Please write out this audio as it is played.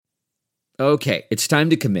Okay, it's time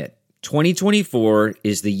to commit. 2024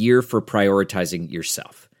 is the year for prioritizing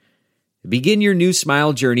yourself. Begin your new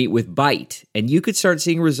smile journey with Byte, and you could start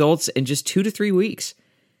seeing results in just 2 to 3 weeks.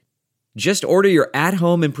 Just order your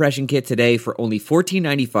at-home impression kit today for only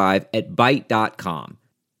 $14.95 at Byte.com.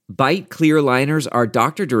 Byte clear liners are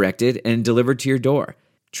doctor-directed and delivered to your door.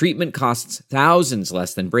 Treatment costs thousands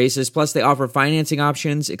less than braces, plus they offer financing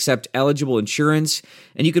options, accept eligible insurance,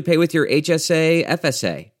 and you could pay with your HSA,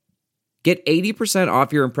 FSA. Get 80%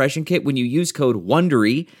 off your impression kit when you use code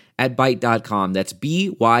WONDERY at Byte.com. That's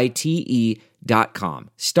BYTE.com.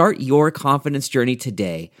 Start your confidence journey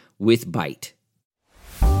today with Byte.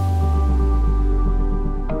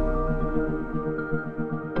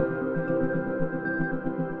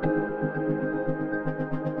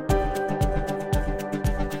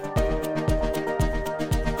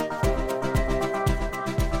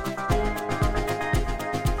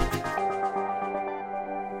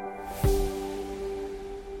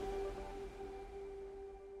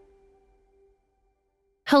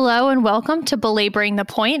 Hello and welcome to Belaboring the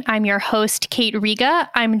Point. I'm your host, Kate Riga.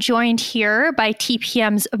 I'm joined here by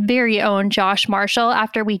TPM's very own Josh Marshall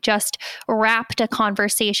after we just wrapped a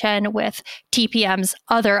conversation with TPM's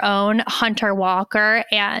other own Hunter Walker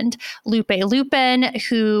and Lupe Lupin,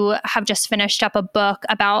 who have just finished up a book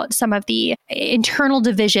about some of the internal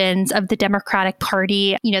divisions of the Democratic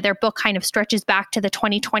Party. You know, their book kind of stretches back to the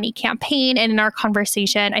 2020 campaign. And in our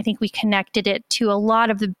conversation, I think we connected it to a lot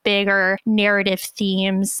of the bigger narrative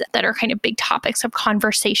themes that are kind of big topics of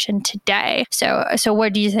conversation today. So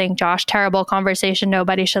what do you think, Josh? Terrible conversation.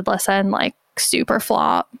 Nobody should listen. Like super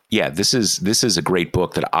flop. Yeah, this is a great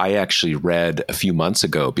book that I actually read a few months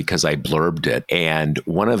ago because I blurbed it. And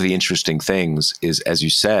one of the interesting things is, as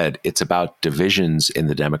you said, it's about divisions in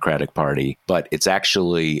the Democratic Party, but it's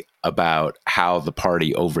actually about how the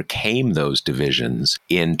party overcame those divisions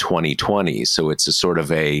in 2020. So it's a sort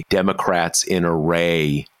of a Democrats in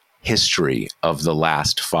array history of the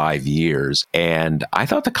last 5 years. And I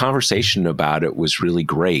thought the conversation about it was really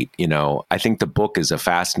great. You know, I think the book is a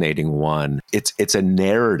fascinating one. It's a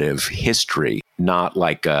narrative history, not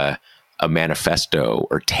like a manifesto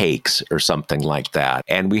or takes or something like that.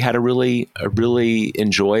 And we had a really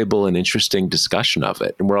enjoyable and interesting discussion of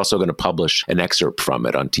it. And we're also going to publish an excerpt from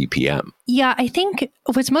it on TPM. Yeah, I think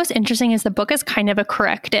what's most interesting is the book is kind of a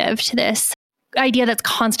corrective to this idea that's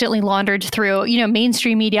constantly laundered through, you know,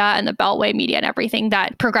 mainstream media and the Beltway media and everything,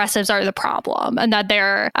 that progressives are the problem and that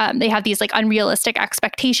they have these like unrealistic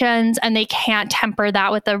expectations and they can't temper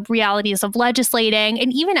that with the realities of legislating.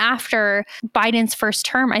 And even after Biden's first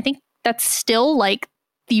term, I think that's still like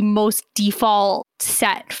the most default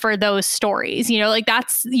set for those stories. You know, like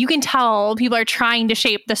you can tell people are trying to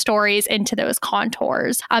shape the stories into those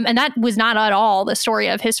contours. And that was not at all the story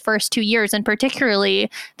of his first 2 years, and particularly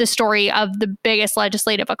the story of the biggest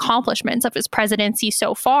legislative accomplishments of his presidency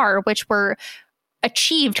so far, which were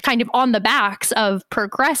achieved kind of on the backs of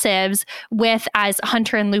progressives, with, as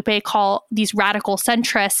Hunter and Lupe call, these radical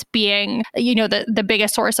centrists being, you know, the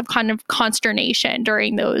biggest source of kind of consternation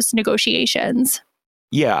during those negotiations.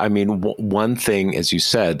 Yeah, I mean, one thing, as you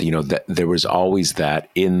said, you know, that there was always that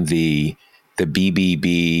in the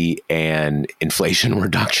BBB and Inflation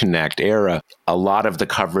Reduction Act era, a lot of the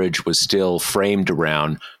coverage was still framed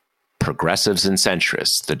around progressives and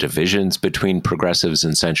centrists, the divisions between progressives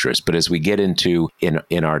and centrists. But as we get into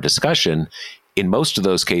in our discussion, in most of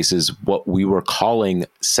those cases, what we were calling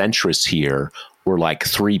centrists here were like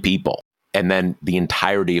 3 people, and then the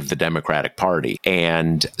entirety of the Democratic Party.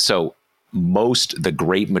 And so the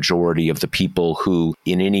great majority of the people who,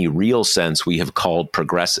 in any real sense, we have called kind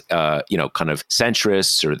of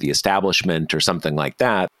centrists or the establishment or something like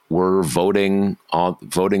that, were voting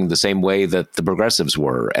the same way that the progressives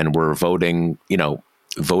were, and were voting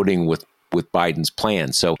with Biden's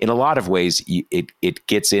plan. So in a lot of ways, it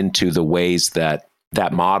gets into the ways that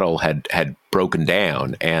model had broken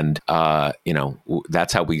down, and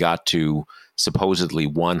that's how we got to supposedly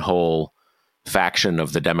one whole faction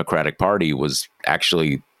of the Democratic Party was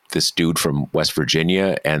actually this dude from West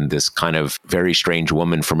Virginia and this kind of very strange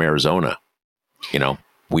woman from Arizona. You know,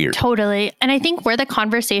 weird. Totally. And I think where the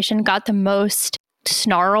conversation got the most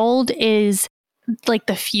snarled is like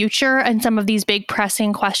the future and some of these big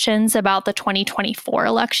pressing questions about the 2024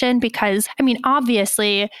 election, because, I mean,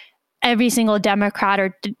 obviously every single Democrat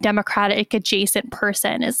or Democratic adjacent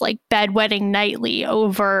person is like bedwetting nightly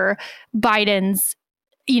over Biden's,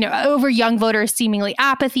 over young voters' seemingly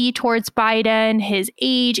apathy towards Biden, his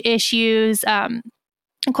age issues,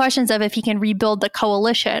 asking questions of if he can rebuild the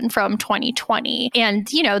coalition from 2020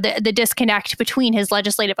 and, you know, the disconnect between his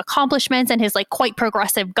legislative accomplishments and his like quite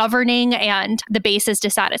progressive governing and the base's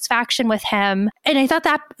dissatisfaction with him. And I thought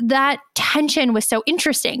that tension was so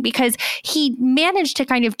interesting because he managed to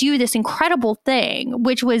kind of do this incredible thing,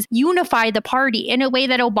 which was unify the party in a way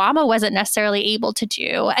that Obama wasn't necessarily able to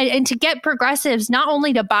do, and to get progressives not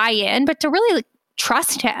only to buy in, but to really like,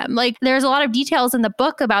 trust him. Like there's a lot of details in the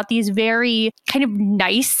book about these very kind of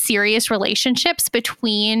nice, serious relationships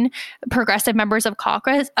between progressive members of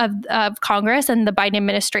Congress and the Biden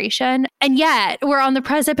administration. And yet we're on the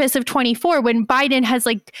precipice of 24 when Biden has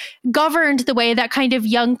like governed the way that kind of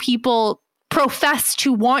young people profess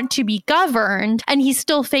to want to be governed. And he's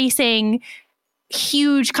still facing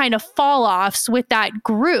huge kind of fall-offs with that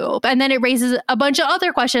group. And then it raises a bunch of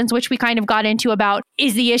other questions, which we kind of got into about,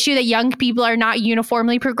 is the issue that young people are not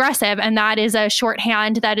uniformly progressive? And that is a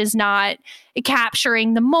shorthand that is not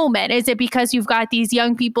capturing the moment. Is it because you've got these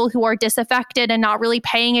young people who are disaffected and not really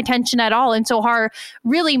paying attention at all? And so are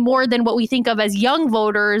really more than what we think of as young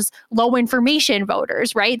voters, low information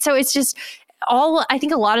voters, right? So it's just I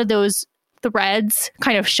think a lot of those threads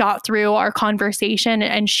kind of shot through our conversation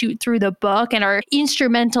and shoot through the book and are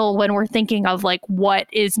instrumental when we're thinking of like what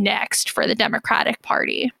is next for the Democratic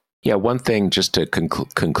Party. Yeah, one thing just to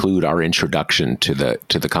conclude our introduction to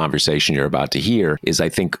the conversation you're about to hear is I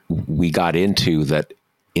think we got into that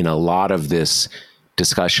in a lot of this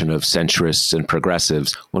discussion of centrists and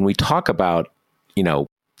progressives, when we talk about, you know,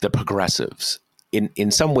 the progressives,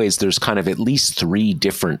 in some ways, there's kind of at least three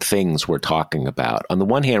different things we're talking about. On the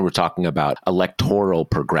one hand, we're talking about electoral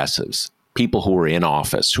progressives, people who are in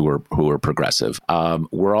office who are progressive.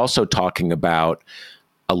 We're also talking about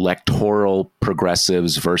electoral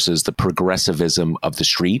progressives versus the progressivism of the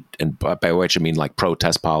street, and by which I mean like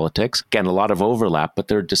protest politics. Again, a lot of overlap, but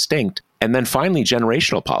they're distinct. And then finally,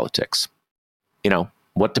 generational politics. You know,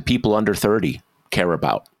 what do people under 30 care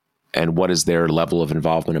about? And what is their level of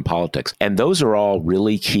involvement in politics? And those are all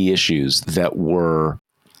really key issues that were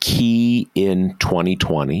key in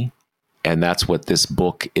 2020. And that's what this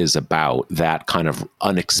book is about, that kind of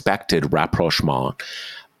unexpected rapprochement.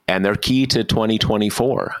 And they're key to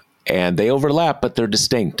 2024. And they overlap, but they're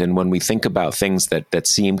distinct. And when we think about things that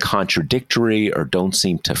seem contradictory or don't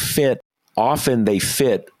seem to fit, often they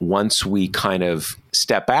fit once we kind of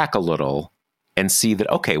step back a little and see that,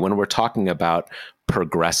 okay, when we're talking about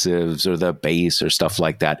progressives or the base or stuff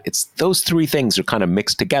like that, it's those three things are kind of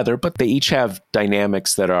mixed together, but they each have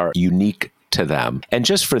dynamics that are unique to them. And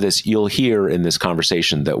just for this, you'll hear in this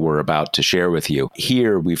conversation that we're about to share with you,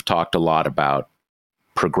 here we've talked a lot about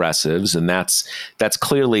progressives, and that's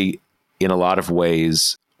clearly in a lot of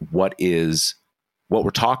ways what we're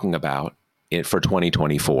talking about for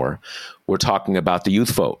 2024. We're talking about the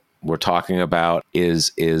youth vote. We're talking about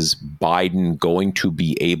is Biden going to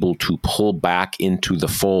be able to pull back into the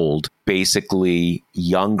fold basically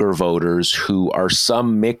younger voters who are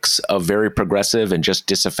some mix of very progressive and just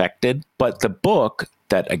disaffected. But the book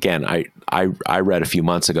that, again, I read a few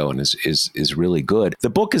months ago and is really good.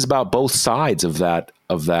 The book is about both sides of that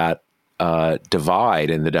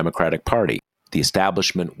divide in the Democratic Party. The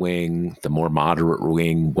establishment wing, the more moderate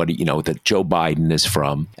wing, that Joe Biden is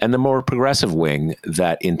from, and the more progressive wing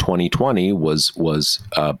that in 2020 was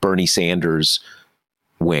Bernie Sanders'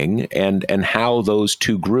 wing, and how those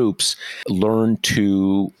two groups learned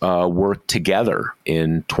to work together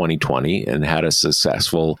in 2020 and had a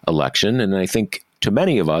successful election. And I think to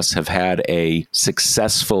many of us have had a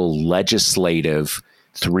successful legislative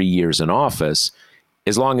 3 years in office,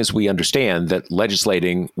 as long as we understand that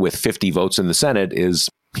legislating with 50 votes in the Senate is,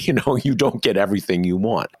 you don't get everything you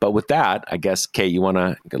want. But with that, I guess, Kate, you want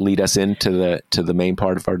to lead us into the main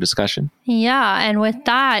part of our discussion? Yeah. And with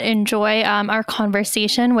that, enjoy our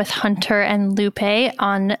conversation with Hunter and Lupe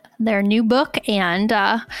on their new book and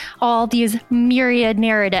all these myriad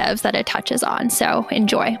narratives that it touches on. So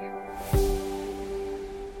enjoy.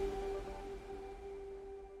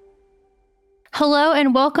 Hello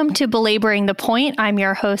and welcome to Belaboring the Point. I'm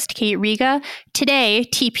your host, Kate Riga. Today,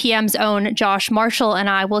 TPM's own Josh Marshall and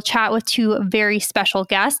I will chat with two very special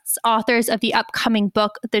guests, authors of the upcoming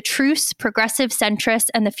book, The Truce, Progressive Centrists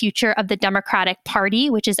and the Future of the Democratic Party,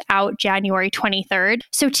 which is out January 23rd.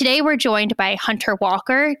 So today we're joined by Hunter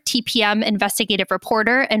Walker, TPM investigative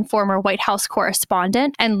reporter and former White House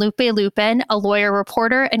correspondent, and Lupe Lupin, a lawyer,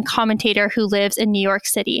 reporter, and commentator who lives in New York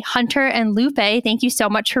City. Hunter and Lupe, thank you so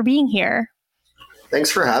much for being here. Thanks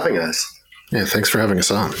for having us. Yeah, thanks for having us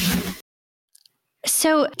on.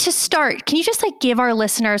 So to start, can you just give our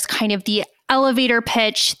listeners kind of the elevator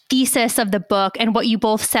pitch thesis of the book and what you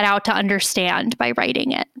both set out to understand by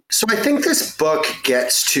writing it? So I think this book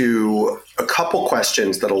gets to a couple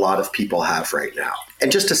questions that a lot of people have right now.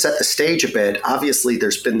 And just to set the stage a bit, obviously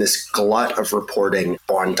there's been this glut of reporting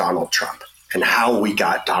on Donald Trump and how we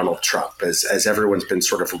got Donald Trump as everyone's been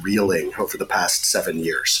sort of reeling over the past 7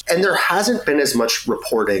 years. And there hasn't been as much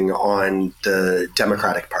reporting on the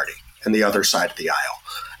Democratic Party and the other side of the aisle.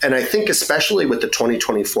 And I think especially with the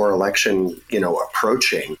 2024 election,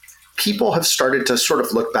 approaching, people have started to sort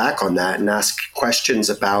of look back on that and ask questions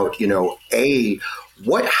about,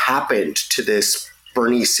 what happened to this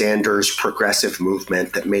Bernie Sanders progressive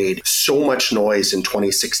movement that made so much noise in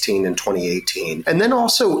 2016 and 2018? And then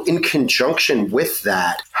also in conjunction with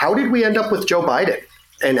that, how did we end up with Joe Biden?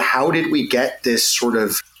 And how did we get this sort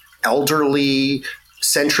of elderly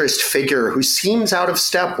centrist figure who seems out of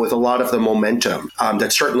step with a lot of the momentum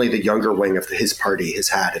that certainly the younger wing of his party has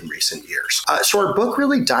had in recent years? So our book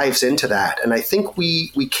really dives into that. And I think we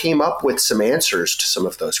came up with some answers to some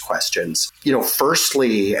of those questions.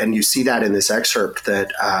 Firstly, and you see that in this excerpt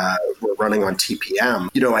that we're running on TPM,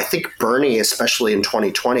 I think Bernie, especially in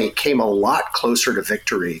 2020, came a lot closer to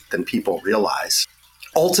victory than people realize.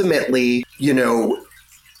 Ultimately,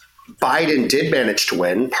 Biden did manage to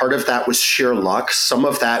win. Part of that was sheer luck. Some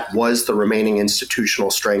of that was the remaining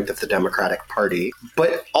institutional strength of the Democratic Party.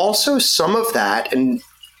 But also some of that, and,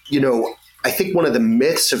 I think one of the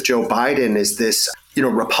myths of Joe Biden is this,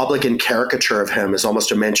 Republican caricature of him as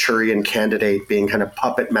almost a Manchurian candidate being kind of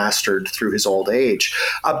puppet mastered through his old age.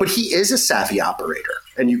 But he is a savvy operator.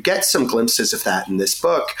 And you get some glimpses of that in this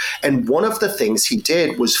book. And one of the things he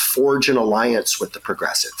did was forge an alliance with the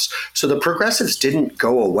progressives. So the progressives didn't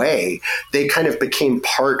go away. They kind of became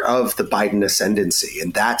part of the Biden ascendancy.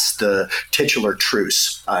 And that's the titular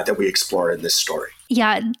truce that we explore in this story.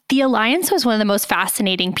 Yeah, the alliance was one of the most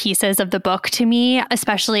fascinating pieces of the book to me,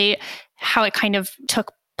 especially how it kind of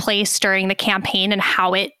took place during the campaign and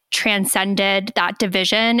how it transcended that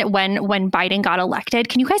division when Biden got elected.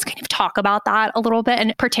 Can you guys kind of talk about that a little bit?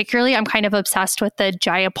 And particularly, I'm kind of obsessed with the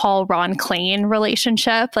Jayapal Ron Klain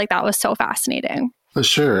relationship. Like, that was so fascinating. Well,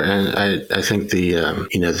 sure. And I think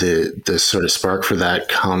the sort of spark for that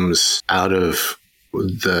comes out of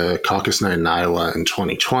the caucus night in Iowa in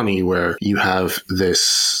 2020, where you have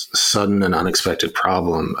this sudden and unexpected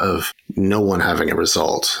problem of no one having a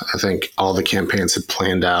result. I think all the campaigns had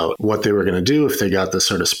planned out what they were going to do if they got the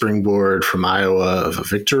sort of springboard from Iowa of a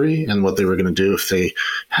victory, and what they were going to do if they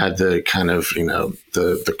had the kind of,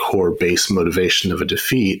 the core base motivation of a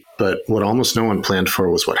defeat. But what almost no one planned for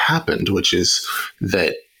was what happened, which is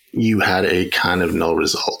that you had a kind of null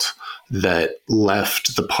result that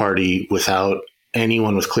left the party without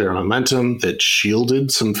anyone with clear momentum, that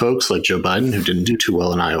shielded some folks like Joe Biden, who didn't do too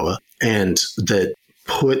well in Iowa, and that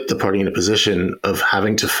put the party in a position of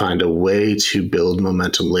having to find a way to build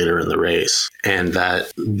momentum later in the race. And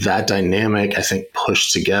that dynamic, I think,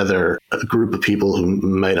 pushed together a group of people who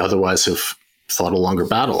might otherwise have fought a longer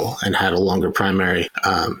battle and had a longer primary,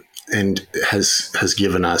 and has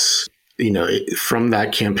given us, from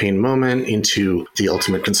that campaign moment into the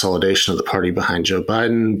ultimate consolidation of the party behind Joe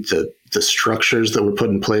Biden, the structures that were put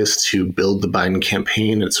in place to build the Biden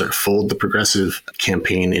campaign and sort of fold the progressive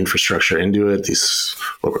campaign infrastructure into it, these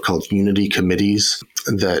what were called unity committees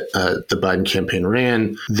that the Biden campaign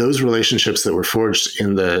ran, those relationships that were forged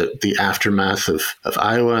in the aftermath of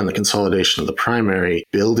Iowa and the consolidation of the primary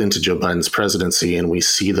build into Joe Biden's presidency. And we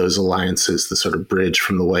see those alliances, the sort of bridge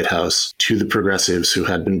from the White House to the progressives who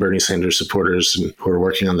had been Bernie Sanders supporters and who were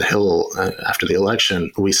working on the Hill after the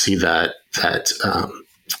election. We see that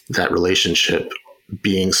relationship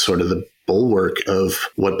being sort of the bulwark of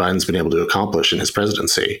what Biden's been able to accomplish in his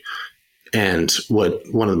presidency. And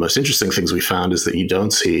one of the most interesting things we found is that you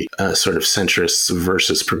don't see a sort of centrists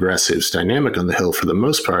versus progressives dynamic on the Hill for the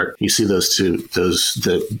most part. You see the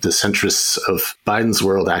centrists of Biden's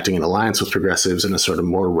world acting in alliance with progressives in a sort of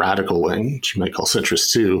more radical wing, which you might call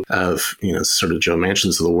centrist too, of, sort of Joe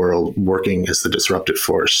Manchins of the world working as the disruptive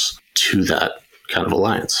force to that kind of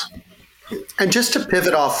alliance. And just to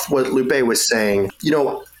pivot off what Lupe was saying,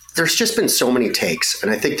 there's just been so many takes. And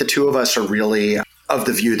I think the two of us are really of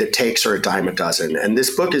the view that takes are a dime a dozen. And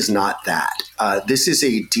this book is not that. This is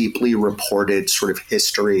a deeply reported sort of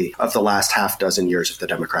history of the last half dozen years of the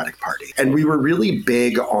Democratic Party. And we were really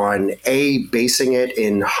big on basing it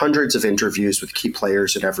in hundreds of interviews with key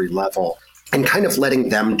players at every level, and kind of letting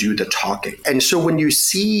them do the talking. And so when you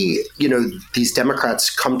see, these Democrats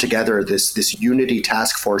come together, this unity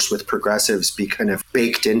task force with progressives be kind of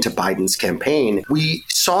baked into Biden's campaign, we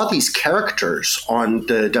saw these characters on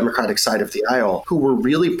the Democratic side of the aisle who were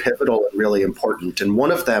really pivotal and really important. And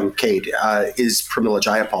one of them, Kate, is Pramila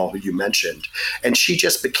Jayapal, who you mentioned. And she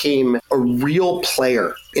just became a real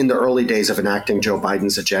player in the early days of enacting Joe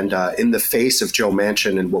Biden's agenda in the face of Joe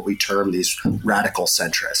Manchin and what we term these radical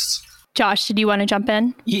centrists. Josh, did you want to jump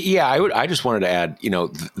in? Yeah, I just wanted to add,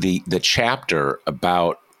 the chapter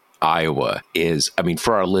about Iowa is,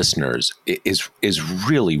 for our listeners, is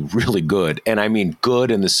really, really good. And I mean,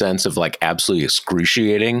 good in the sense of like absolutely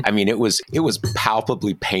excruciating. It was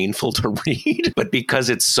palpably painful to read, but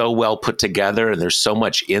because it's so well put together and there's so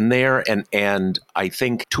much in there. And I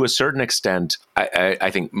think to a certain extent,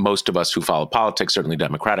 I think most of us who follow politics, certainly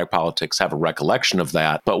Democratic politics, have a recollection of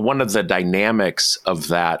that. But one of the dynamics of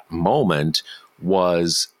that moment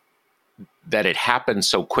was that it happened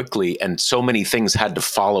so quickly and so many things had to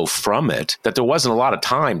follow from it that there wasn't a lot of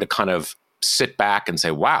time to kind of sit back and say,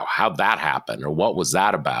 wow, how'd that happen? Or what was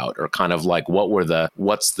that about? Or kind of like,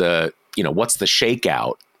 what's the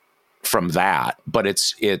shakeout from that? But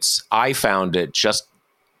I found it just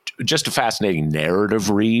a fascinating narrative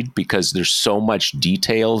read because there's so much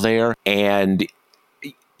detail there. And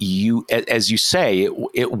as you say,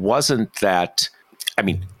 it wasn't that,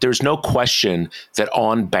 there's no question that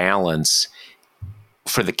on balance,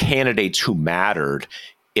 for the candidates who mattered,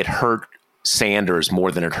 it hurt Sanders more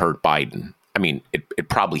than it hurt Biden. It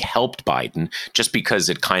probably helped Biden just because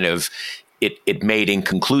it kind of, it made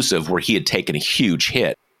inconclusive where he had taken a huge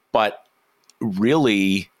hit. But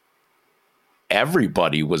really,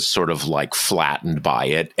 everybody was sort of like flattened by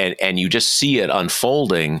it. And you just see it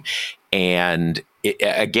unfolding. And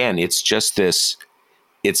it's just this,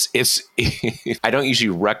 it's I don't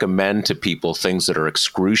usually recommend to people things that are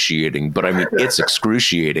excruciating, but it's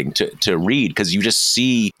excruciating to read because you just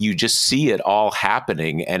see it all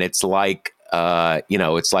happening, and it's like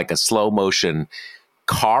it's like a slow motion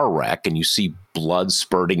car wreck, and you see blood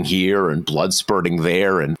spurting here and blood spurting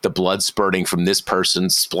there, and the blood spurting from this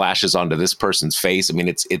person splashes onto this person's face.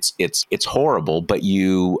 It's horrible, but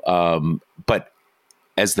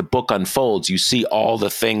as the book unfolds, you see all the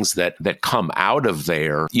things that come out of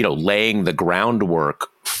there, laying the groundwork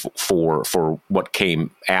for what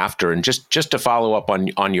came after. And just to follow up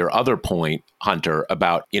on your other point, Hunter,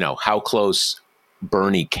 about, how close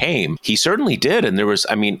Bernie came, he certainly did. And there was,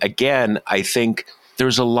 again, I think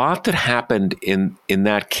there's a lot that happened in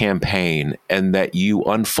that campaign and that you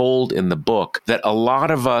unfold in the book that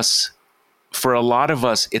for a lot of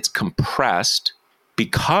us, it's compressed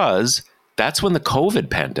because that's when the COVID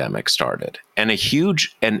pandemic started, and a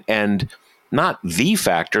huge and not the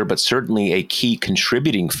factor, but certainly a key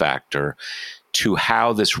contributing factor to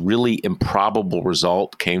how this really improbable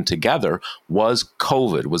result came together was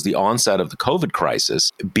COVID, was the onset of the COVID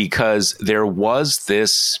crisis, because there was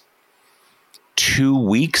this 2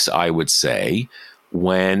 weeks, I would say,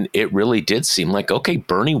 when it really did seem like, okay,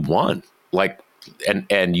 Bernie won.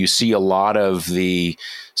 And you see a lot of the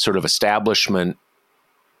sort of establishment,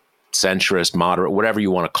 centrist, moderate, whatever you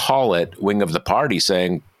want to call it, wing of the party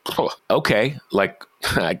saying, okay,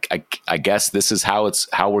 I guess this is how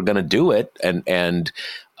we're going to do it. And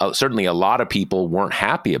certainly a lot of people weren't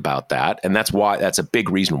happy about that. And that's a big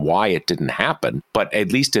reason why it didn't happen. But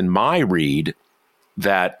at least in my read,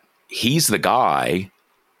 that he's the guy,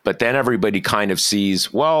 but then everybody kind of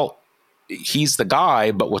sees, well, he's the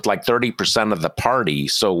guy, but with like 30% of the party.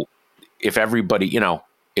 So if everybody,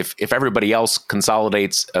 if everybody else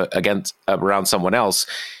consolidates around someone else,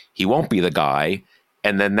 he won't be the guy.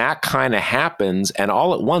 And then that kind of happens. And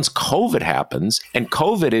all at once, COVID happens. And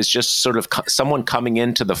COVID is just sort of someone coming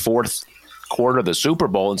into the fourth quarter of the Super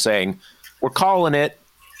Bowl and saying, we're calling it.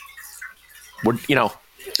 We're,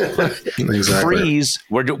 exactly. Freeze.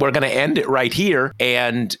 We're going to end it right here.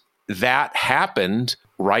 And that happened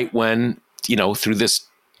right when, through this,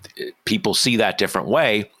 people see that different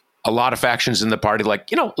way. A lot of factions in the party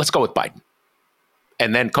let's go with Biden.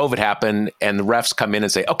 And then COVID happened and the refs come in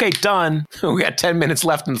and say, okay, done. We got 10 minutes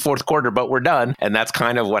left in the fourth quarter, but we're done. And that's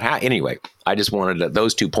kind of what happened. Anyway, I just wanted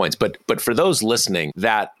those 2 points. But for those listening,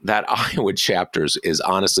 that Iowa chapter is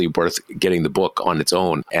honestly worth getting the book on its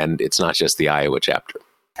own. And it's not just the Iowa chapter.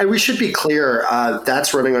 And we should be clear,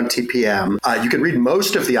 that's running on TPM. You can read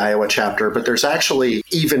most of the Iowa chapter, but there's actually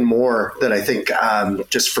even more that I think,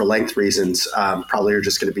 just for length reasons, probably are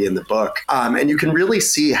just going to be in the book. And you can really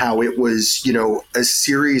see how it was, a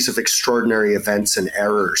series of extraordinary events and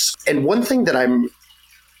errors. And one thing that I'm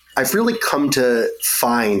I've really come to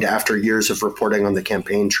find after years of reporting on the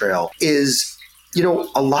campaign trail is,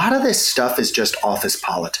 a lot of this stuff is just office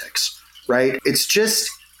politics, right? It's just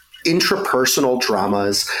intrapersonal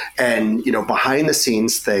dramas and, behind the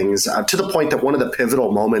scenes things to the point that one of the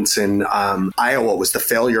pivotal moments in Iowa was the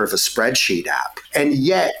failure of a spreadsheet app. And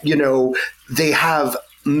yet, they have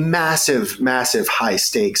massive, massive high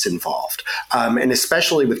stakes involved. And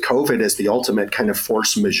especially with COVID as the ultimate kind of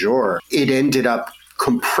force majeure, it ended up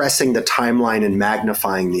compressing the timeline and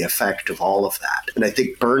magnifying the effect of all of that. And I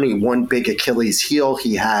think Bernie, one big Achilles heel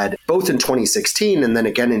he had both in 2016 and then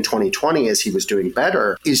again in 2020 as he was doing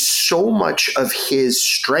better, is so much of his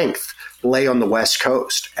strength lay on the West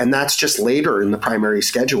Coast. And that's just later in the primary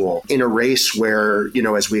schedule in a race where,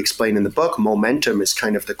 as we explain in the book, momentum is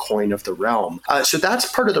kind of the coin of the realm. So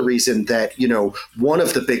that's part of the reason that, one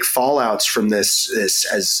of the big fallouts from this as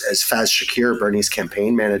Faz Shakir, Bernie's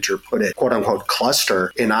campaign manager, put it, quote unquote,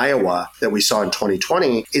 cluster in Iowa that we saw in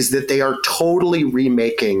 2020 is that they are totally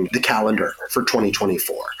remaking the calendar for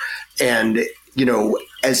 2024. And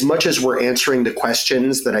as much as we're answering the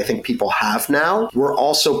questions that I think people have now, we're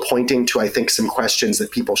also pointing to, I think, some questions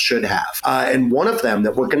that people should have. And one of them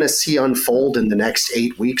that we're going to see unfold in the next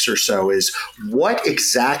 8 weeks or so is what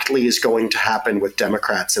exactly is going to happen with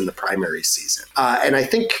Democrats in the primary season. And I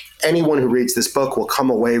think anyone who reads this book will come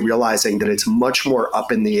away realizing that it's much more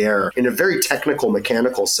up in the air in a very technical,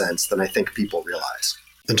 mechanical sense than I think people realize.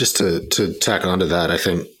 And just to tack onto that, I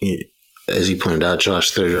think, as you pointed out,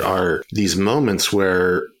 Josh, there are these moments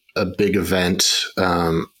where a big event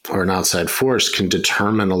or an outside force can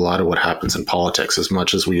determine a lot of what happens in politics. As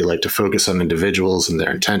much as we like to focus on individuals and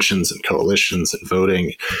their intentions and coalitions and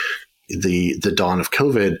voting, the dawn of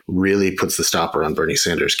COVID really puts the stopper on Bernie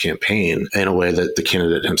Sanders' campaign in a way that the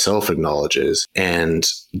candidate himself acknowledges. And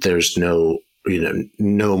there's no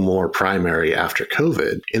more primary after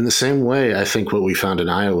COVID. In the same way, I think what we found in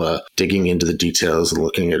Iowa, digging into the details and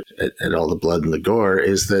looking at all the blood and the gore,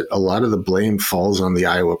 is that a lot of the blame falls on the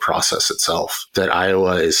Iowa process itself. That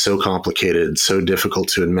Iowa is so complicated, so difficult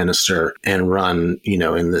to administer and run,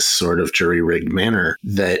 in this sort of jury-rigged manner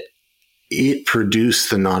that it produced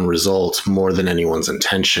the non-result more than anyone's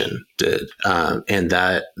intention did. And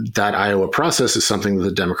that Iowa process is something that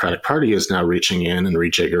the Democratic Party is now reaching in and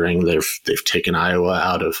rejiggering. They've taken Iowa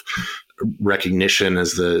out of recognition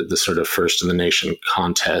as the sort of first in the nation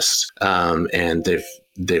contest. And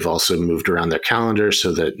they've also moved around their calendar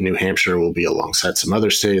so that New Hampshire will be alongside some other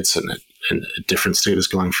states and a different state is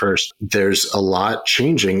going first. There's a lot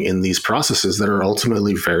changing in these processes that are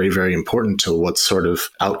ultimately very, very important to what sort of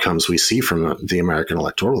outcomes we see from the American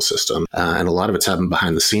electoral system. And a lot of it's happened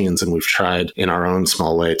behind the scenes. And we've tried in our own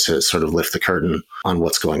small way to sort of lift the curtain on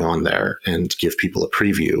what's going on there and give people a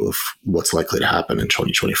preview of what's likely to happen in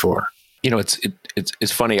 2024.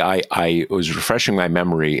 It's funny. I was refreshing my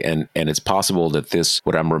memory, and it's possible that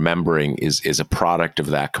what I'm remembering is a product of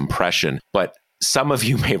that compression. But some of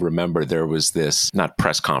you may remember there was this, not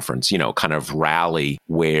press conference, kind of rally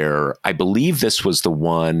where I believe this was the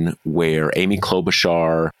one where Amy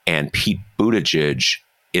Klobuchar and Pete Buttigieg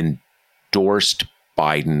endorsed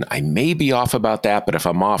Biden. I may be off about that, but if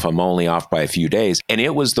I'm off, I'm only off by a few days. And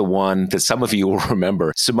it was the one that some of you will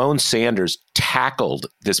remember. Simone Sanders tackled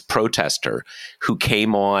this protester who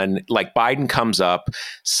came on, like Biden comes up,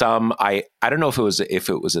 I don't know if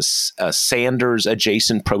it was a Sanders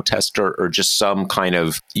adjacent protester or just some kind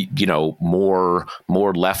of, more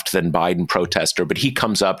left than Biden protester, but he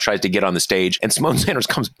comes up, tries to get on the stage, and Simone Sanders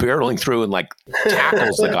comes barreling through and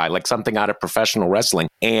tackles the guy like something out of professional wrestling.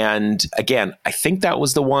 And again, I think that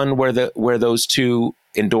was the one where those two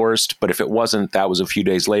endorsed, but if it wasn't, that was a few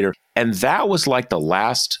days later. And that was like the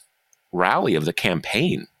last rally of the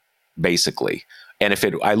campaign, basically. And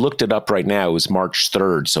I looked it up right now, it was March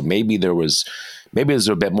 3rd. So maybe there's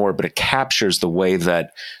a bit more, but it captures the way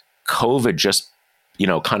that COVID just,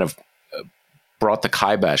 kind of brought the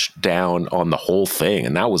kibosh down on the whole thing.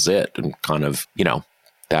 And that was it. And kind of,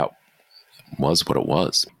 that was what it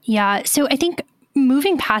was. Yeah. So I think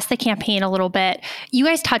moving past the campaign a little bit, you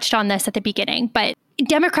guys touched on this at the beginning, but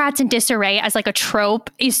Democrats in disarray as like a trope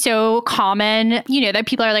is so common, that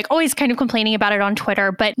people are always kind of complaining about it on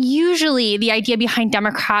Twitter. But usually the idea behind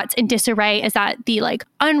Democrats in disarray is that the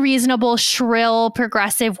unreasonable, shrill,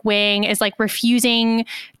 progressive wing is refusing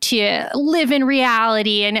to live in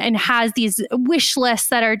reality and has these wish lists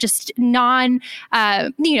that are just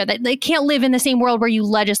that they can't live in the same world where you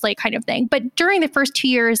legislate kind of thing. But during the first 2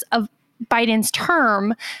 years of Biden's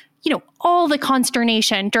term, all the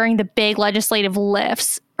consternation during the big legislative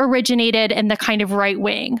lifts originated in the kind of right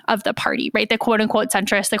wing of the party, right? The quote unquote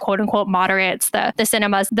centrists, the quote unquote moderates, the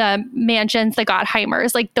cinemas, the Manchins, the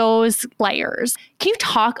Gottheimers, like those layers. Can you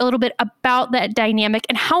talk a little bit about that dynamic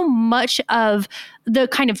and how much of the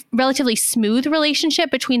kind of relatively smooth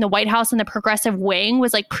relationship between the White House and the progressive wing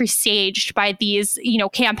was like presaged by these,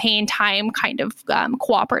 campaign time kind of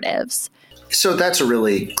cooperatives? So that's a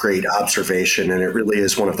really great observation, and it really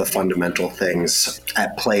is one of the fundamental things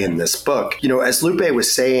at play in this book. As Lupe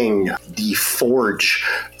was saying, the forge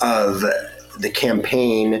of the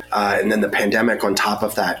campaign and then the pandemic on top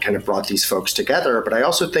of that kind of brought these folks together. But I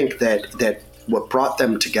also think that what brought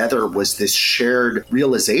them together was this shared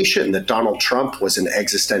realization that Donald Trump was an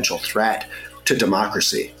existential threat to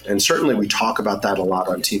democracy. And certainly we talk about that a lot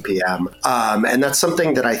on TPM. And that's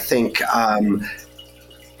something that I think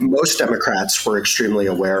most Democrats were extremely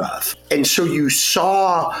aware of. And so you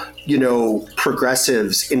saw,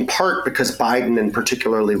 progressives, in part because Biden and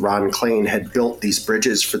particularly Ron Klain had built these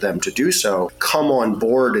bridges for them to do so, come on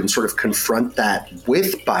board and sort of confront that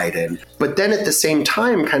with Biden. But then at the same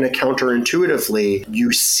time, kind of counterintuitively,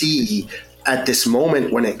 you see at this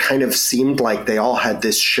moment when it kind of seemed like they all had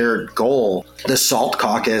this shared goal, the SALT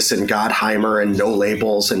caucus and Gottheimer and No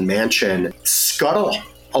Labels and Manchin scuttle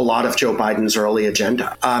a lot of Joe Biden's early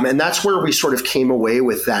agenda. And that's where we sort of came away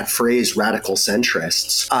with that phrase, radical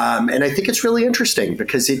centrists. And I think it's really interesting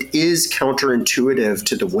because it is counterintuitive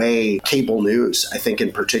to the way cable news, I think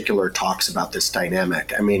in particular, talks about this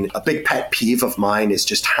dynamic. I mean, a big pet peeve of mine is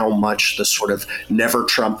just how much the sort of never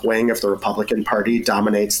Trump wing of the Republican Party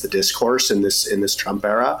dominates the discourse in this Trump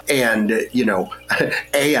era. And,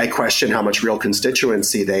 A, I question how much real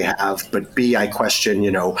constituency they have, but B, I question,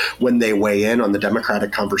 when they weigh in on the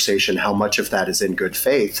Democratic conversation, how much of that is in good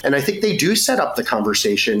faith. And I think they do set up the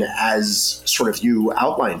conversation as sort of you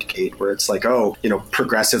outlined, Kate, where it's like,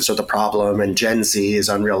 progressives are the problem and Gen Z is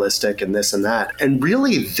unrealistic and this and that. And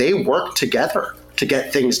really, they work together to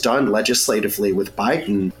get things done legislatively with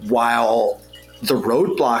Biden, while the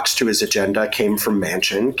roadblocks to his agenda came from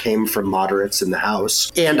Manchin, came from moderates in the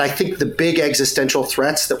House. And I think the big existential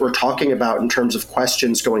threats that we're talking about in terms of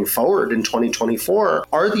questions going forward in 2024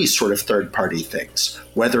 are these sort of third-party things,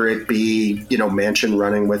 whether it be, Manchin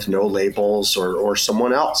running with No Labels or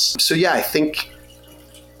someone else. So yeah, I think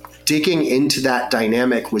digging into that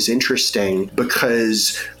dynamic was interesting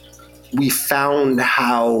because we found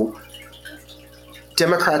how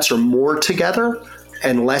Democrats are more together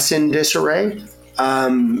and less in disarray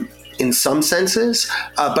in some senses,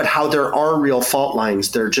 but how there are real fault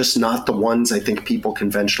lines. They're just not the ones I think people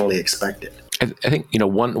conventionally expected. I think,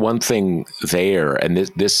 one thing there, and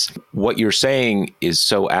this what you're saying is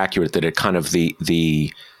so accurate that it kind of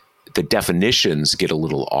the definitions get a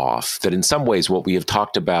little off. That in some ways what we have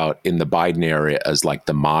talked about in the Biden area as like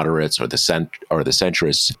the moderates or the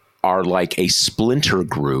centrists are like a splinter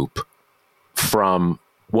group from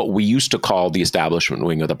what we used to call the establishment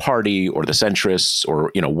wing of the party or the centrists or,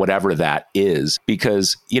 whatever that is.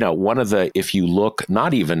 Because, if you look,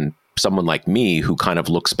 not even someone like me who kind of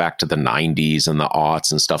looks back to the 90s and the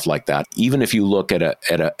aughts and stuff like that, even if you look at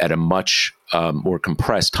a much more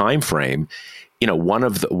compressed time frame, one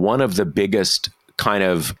of the biggest kind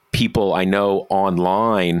of people I know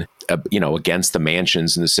online, against the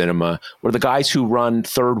Manchins and the cinema were the guys who run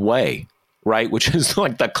Third Way. Right, which is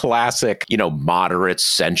like the classic, moderate,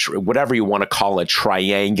 centrist, whatever you want to call it,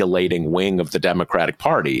 triangulating wing of the Democratic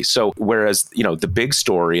Party. So whereas, the big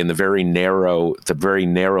story and the very narrow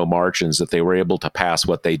margins that they were able to pass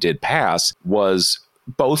what they did pass was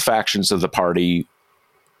both factions of the party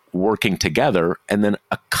working together, and then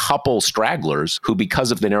a couple stragglers who,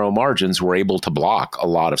 because of the narrow margins, were able to block a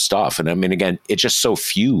lot of stuff. And I mean, again, it's just so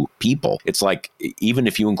few people. It's like, even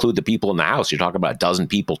if you include the people in the House, you're talking about a dozen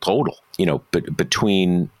people total,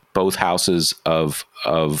 between both houses of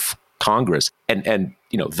Congress. And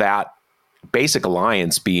that basic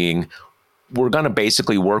alliance being, we're going to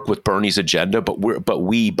basically work with Bernie's agenda, but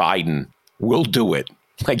we, Biden, will do it.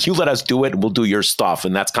 Like, you let us do it, we'll do your stuff.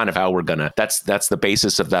 And that's kind of how we're that's the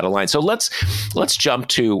basis of that alliance. So let's jump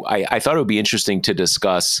to, I thought it would be interesting to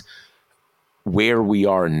discuss where we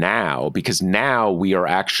are now, because now we are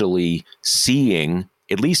actually seeing,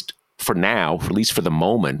 at least for now, at least for the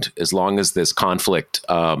moment, as long as this conflict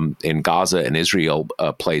in Gaza and Israel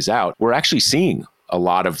plays out, we're actually seeing a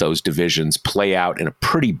lot of those divisions play out in a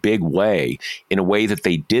pretty big way, in a way that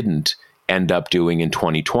they didn't end up doing in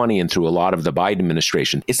 2020 and through a lot of the Biden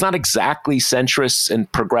administration. It's not exactly centrists and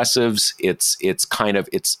progressives. It's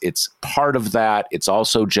part of that. It's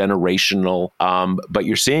also generational, but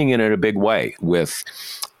you're seeing it in a big way with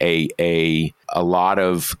a lot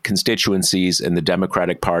of constituencies in the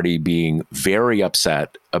Democratic Party being very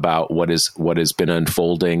upset about what has been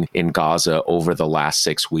unfolding in Gaza over the last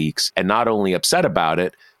 6 weeks, and not only upset about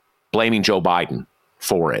it, blaming Joe Biden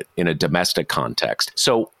for it in a domestic context.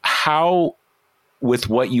 So how, with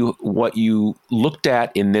what you looked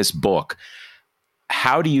at in this book,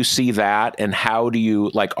 how do you see that, and how do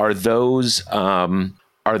you are those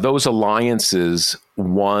alliances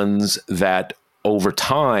ones that over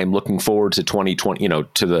time, looking forward to 2020,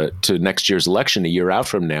 to next year's election a year out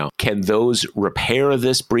from now, can those repair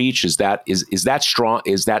this breach? Is that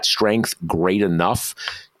strength great enough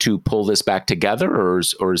to pull this back together, or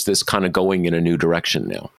is this kind of going in a new direction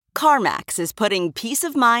now? CarMax is putting peace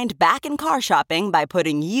of mind back in car shopping by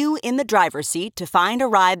putting you in the driver's seat to find a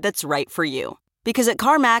ride that's right for you. Because at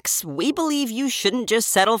CarMax, we believe you shouldn't just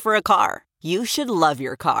settle for a car. You should love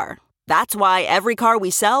your car. That's why every car we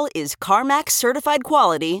sell is CarMax certified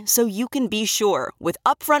quality, so you can be sure with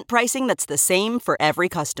upfront pricing that's the same for every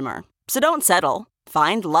customer. So don't settle.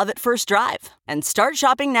 Find love at first drive and start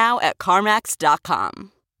shopping now at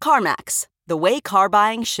CarMax.com. CarMax, the way car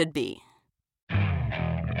buying should be.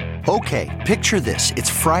 Okay, picture this. It's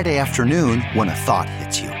Friday afternoon when a thought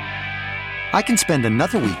hits you. I can spend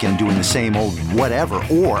another weekend doing the same old whatever,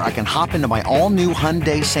 or I can hop into my all-new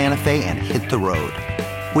Hyundai Santa Fe and hit the road.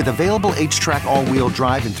 With available H-Track all-wheel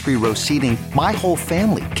drive and 3-row seating, my whole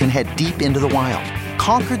family can head deep into the wild.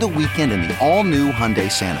 Conquer the weekend in the all-new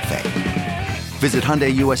Hyundai Santa Fe. Visit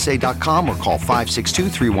HyundaiUSA.com or call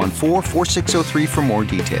 562-314-4603 for more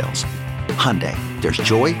details. Hyundai, there's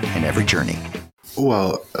joy in every journey.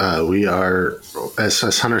 Well, we are, as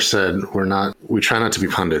Hunter said, we try not to be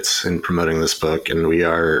pundits in promoting this book, and we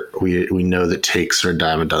know that takes are a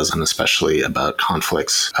dime a dozen, especially about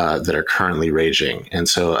conflicts that are currently raging. And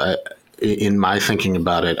so in my thinking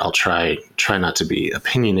about it, I'll try not to be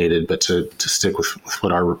opinionated, but to stick with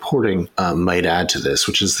what our reporting might add to this,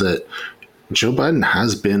 which is that Joe Biden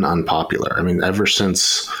has been unpopular. I mean, ever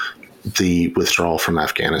since the withdrawal from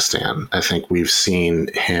Afghanistan, I think we've seen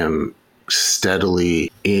him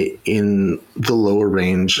steadily in the lower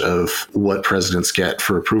range of what presidents get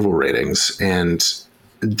for approval ratings. And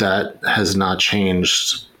that has not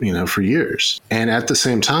changed, for years. And at the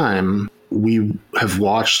same time, we have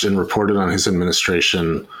watched and reported on his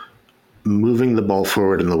administration moving the ball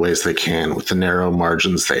forward in the ways they can with the narrow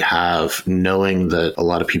margins they have, knowing that a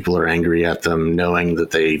lot of people are angry at them, knowing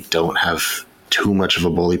that they don't have too much of a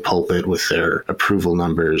bully pulpit with their approval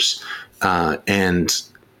numbers. And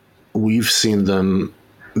we've seen them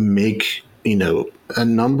make, a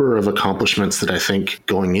number of accomplishments that I think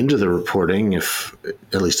going into the reporting, at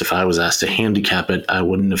least if I was asked to handicap it, I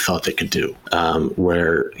wouldn't have thought they could do.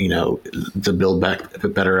 Where, the Build Back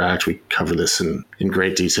Better Act, we cover this in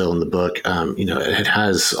great detail in the book. It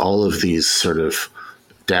has all of these sort of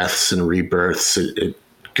deaths and rebirths. It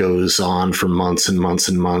goes on for months and months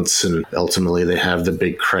and months. And ultimately they have the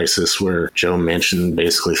big crisis where Joe Manchin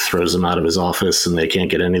basically throws them out of his office and they can't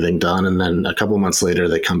get anything done. And then a couple months later,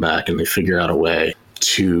 they come back and they figure out a way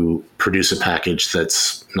to produce a package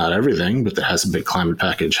that's not everything, but that has a big climate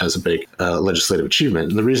package, has a big legislative achievement.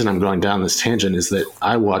 And the reason I'm going down this tangent is that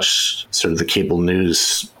I watch sort of the cable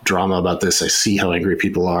news drama about this. I see how angry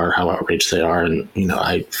people are, how outraged they are. And,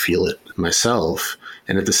 I feel it myself.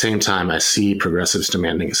 And at the same time, I see progressives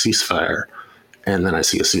demanding a ceasefire, and then I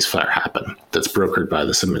see a ceasefire happen that's brokered by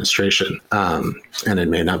this administration. And it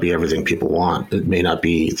may not be everything people want. It may not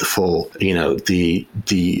be the full, the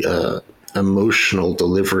emotional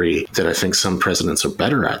delivery that I think some presidents are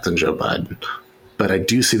better at than Joe Biden. But I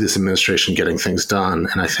do see this administration getting things done,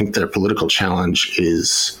 and I think their political challenge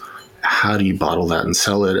is how do you bottle that and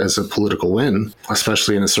sell it as a political win,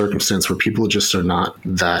 especially in a circumstance where people just are not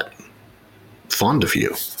that fond of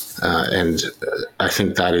you. And I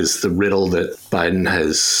think that is the riddle that Biden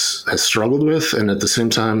has struggled with. And at the same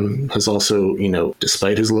time has also,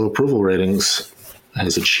 despite his low approval ratings,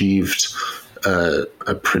 has achieved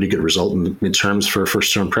a pretty good result in the midterms for a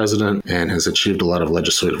first-term president and has achieved a lot of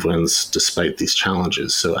legislative wins despite these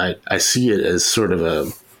challenges. So I see it as sort of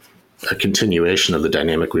a continuation of the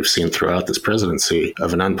dynamic we've seen throughout this presidency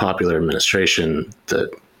of an unpopular administration that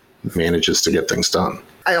manages to get things done.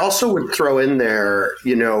 I also would throw in there,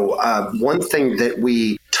 one thing that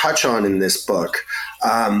we touch on in this book,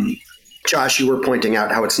 Josh, you were pointing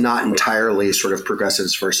out how it's not entirely sort of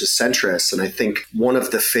progressives versus centrists. And I think one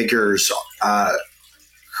of the figures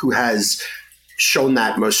who has shown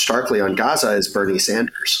that most starkly on Gaza is Bernie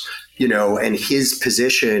Sanders, and his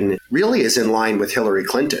position really is in line with Hillary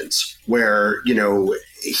Clinton's, where,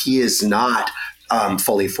 he is not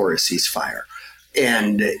fully for a ceasefire.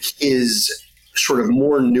 And his sort of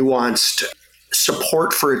more nuanced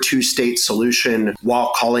support for a two-state solution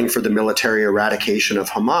while calling for the military eradication of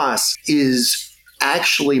Hamas is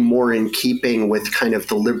actually more in keeping with kind of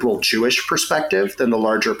the liberal Jewish perspective than the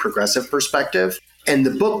larger progressive perspective. And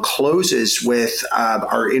the book closes with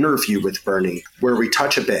our interview with Bernie, where we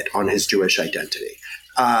touch a bit on his Jewish identity.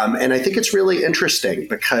 And I think it's really interesting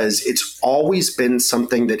because it's always been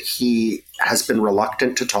something that he has been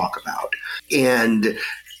reluctant to talk about. And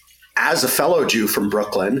as a fellow Jew from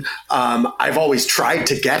Brooklyn, I've always tried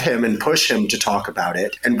to get him and push him to talk about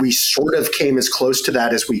it. And we sort of came as close to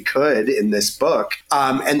that as we could in this book.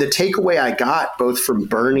 And the takeaway I got both from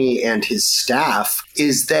Bernie and his staff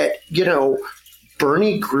is that,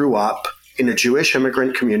 Bernie grew up in a Jewish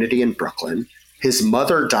immigrant community in Brooklyn. His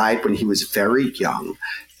mother died when he was very young.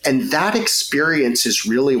 And that experience is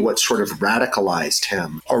really what sort of radicalized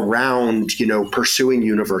him around, pursuing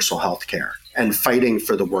universal health care and fighting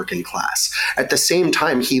for the working class. At the same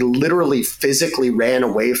time, he literally physically ran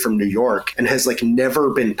away from New York and has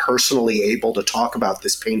never been personally able to talk about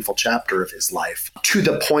this painful chapter of his life, to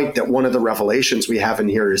the point that one of the revelations we have in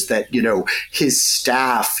here is that, his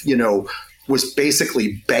staff, was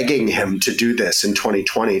basically begging him to do this in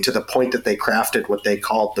 2020, to the point that they crafted what they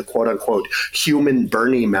called the quote unquote human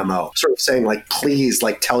Bernie memo, sort of saying please,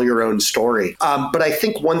 tell your own story. But I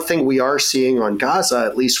think one thing we are seeing on Gaza,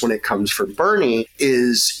 at least when it comes from Bernie,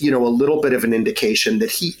 is, a little bit of an indication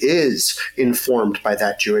that he is informed by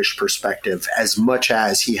that Jewish perspective as much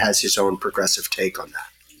as he has his own progressive take on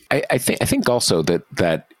that. I think also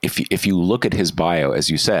that if you look at his bio, as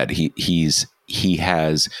you said, he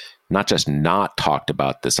has not just not talked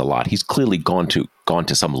about this a lot. He's clearly gone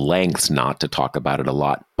to some lengths not to talk about it a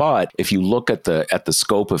lot. But if you look at the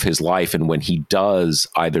scope of his life, and when he does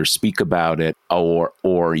either speak about it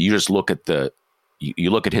or you just look at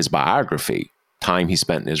you look at his biography, time he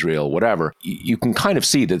spent in Israel, whatever, you can kind of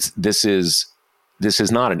see that this is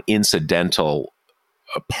not an incidental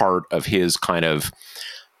part of his kind of,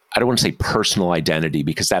 I don't want to say personal identity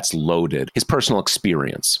because that's loaded, his personal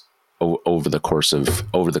experience over the course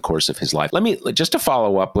of his life. Let me just to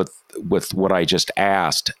follow up with what I just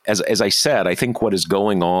asked. As I said, I think what is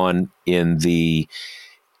going on in the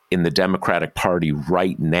Democratic Party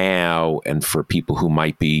right now, and for people who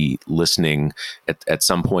might be listening at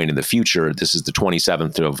some point in the future, this is the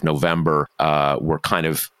 27th of November. We're kind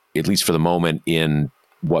of, at least for the moment, in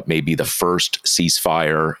what may be the first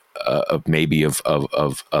ceasefire of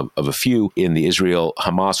a few in the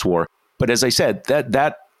Israel-Hamas war. But as I said,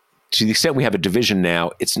 that to the extent we have a division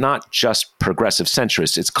now, it's not just progressive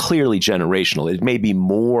centrist, it's clearly generational. It may be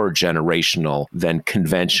more generational than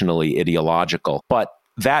conventionally ideological, but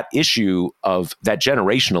that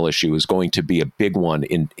generational issue is going to be a big one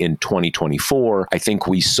in 2024. I think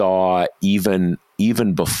we saw even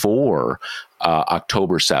before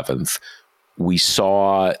October 7th, we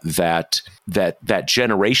saw that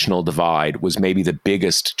generational divide was maybe the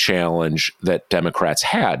biggest challenge that Democrats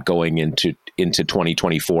had going into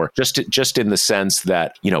 2024. Just in the sense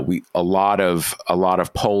that a lot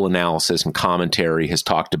of poll analysis and commentary has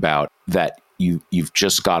talked about that you've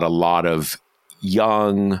just got a lot of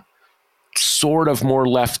young, sort of more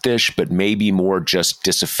leftish, but maybe more just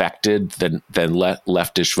disaffected than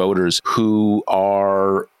leftish voters who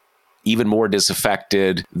are even more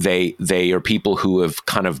disaffected. They are people who have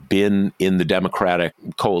kind of been in the Democratic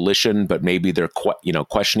coalition, but maybe they're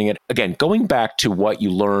questioning it. Again, going back to what you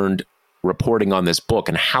learned reporting on this book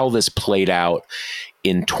and how this played out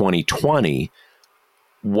in 2020,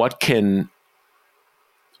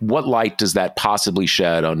 what light does that possibly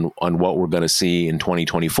shed on what we're going to see in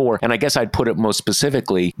 2024? And I guess I'd put it most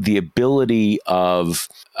specifically, the ability of,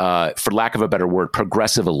 for lack of a better word,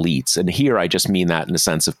 progressive elites. And here I just mean that in the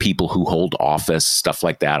sense of people who hold office, stuff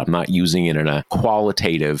like that. I'm not using it in a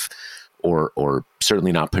qualitative or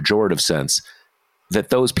certainly not pejorative sense, that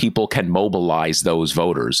those people can mobilize those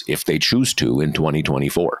voters if they choose to in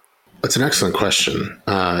 2024. That's an excellent question.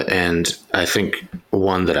 And I think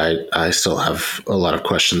one that I still have a lot of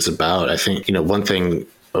questions about. I think, one thing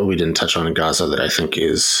we didn't touch on in Gaza that I think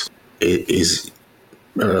is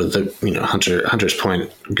Hunter's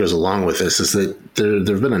point goes along with this, is that there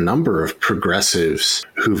have been a number of progressives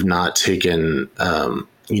who've not taken,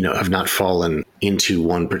 have not fallen into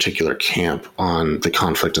one particular camp on the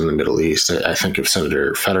conflict in the Middle East. I think of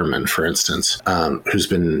Senator Fetterman, for instance, who's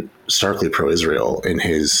been starkly pro-Israel in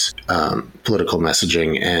his political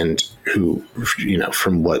messaging, and who,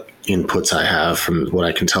 from what inputs I have, from what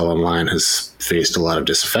I can tell online, has faced a lot of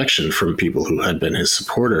disaffection from people who had been his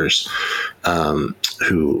supporters,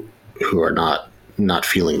 who are not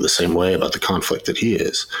feeling the same way about the conflict that he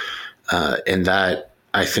is. And that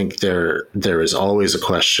I think there is always a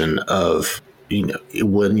question of,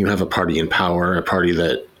 when you have a party in power, a party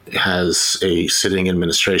that has a sitting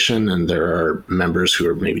administration, and there are members who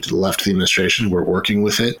are maybe to the left of the administration who are working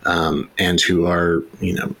with it, and who are,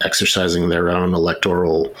 exercising their own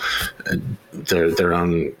electoral, their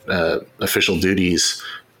own official duties.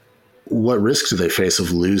 What risk do they face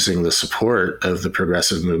of losing the support of the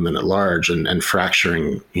progressive movement at large and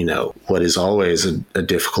fracturing, what is always a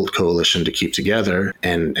difficult coalition to keep together,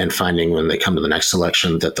 and finding when they come to the next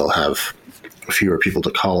election that they'll have fewer people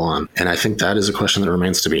to call on? And I think that is a question that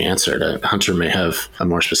remains to be answered. Hunter may have a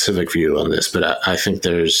more specific view on this, but I think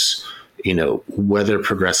there's, whether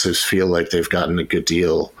progressives feel like they've gotten a good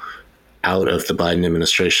deal out of the Biden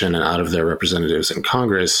administration and out of their representatives in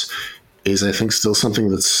Congress is, I think, still something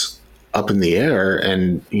that's up in the air.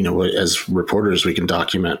 And, as reporters, we can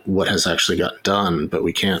document what has actually gotten done, but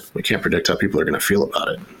we can't predict how people are going to feel about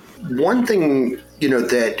it. One thing,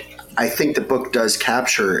 that I think the book does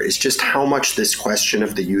capture is just how much this question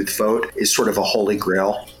of the youth vote is sort of a holy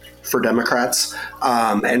grail for Democrats.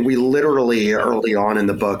 And we literally, early on in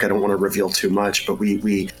the book, I don't want to reveal too much, but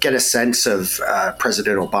we get a sense of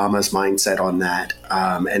President Obama's mindset on that,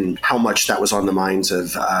 and how much that was on the minds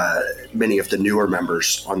of many of the newer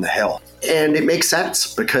members on the Hill. And it makes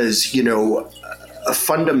sense because, a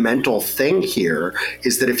fundamental thing here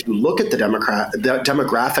is that if you look at the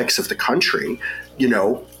demographics of the country,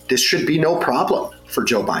 this should be no problem for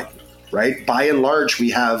Joe Biden, right? By and large, we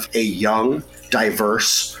have a young,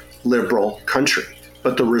 diverse, liberal country,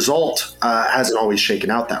 but the result hasn't always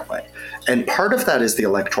shaken out that way. And part of that is the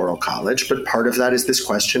Electoral College, but part of that is this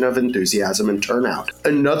question of enthusiasm and turnout.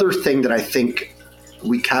 Another thing that I think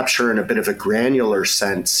we capture in a bit of a granular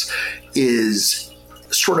sense is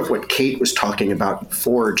sort of what Kate was talking about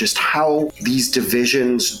before, just how these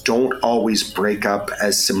divisions don't always break up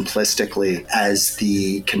as simplistically as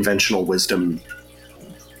the conventional wisdom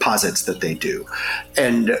posits that they do.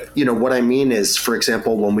 And, what I mean is, for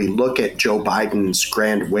example, when we look at Joe Biden's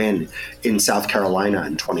grand win in South Carolina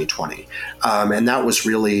in 2020, and that was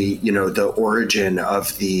really, the origin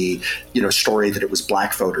of the, story that it was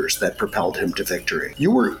black voters that propelled him to victory.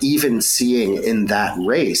 You were even seeing in that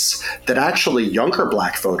race that actually younger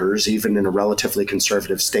black voters, even in a relatively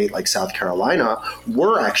conservative state like South Carolina,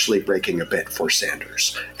 were actually breaking a bit for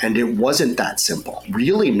Sanders. And it wasn't that simple.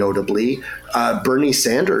 Really notably, Bernie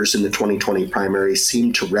Sanders in the 2020 primary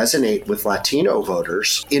seemed to resonate with Latino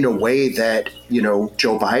voters in a way that,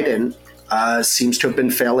 Joe Biden seems to have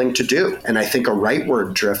been failing to do. And I think a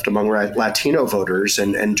rightward drift among Latino voters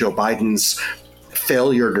and Joe Biden's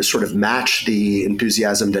failure to sort of match the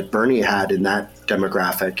enthusiasm that Bernie had in that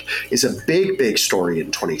demographic is a big, big story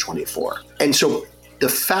in 2024. And so the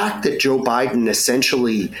fact that Joe Biden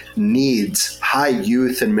essentially needs high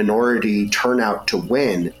youth and minority turnout to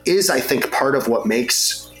win is, I think, part of what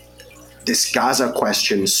makes this Gaza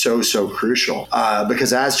question so crucial.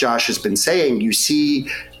 Because as Josh has been saying, you see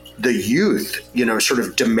the youth, sort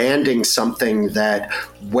of demanding something that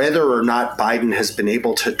whether or not Biden has been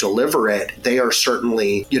able to deliver it, they are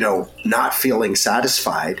certainly, not feeling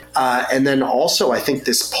satisfied. And then also, I think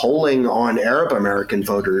this polling on Arab American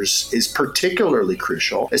voters is particularly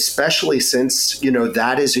crucial, especially since,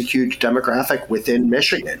 that is a huge demographic within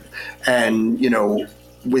Michigan. And,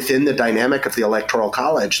 within the dynamic of the Electoral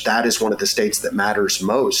College, that is one of the states that matters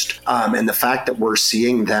most. And the fact that we're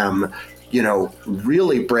seeing them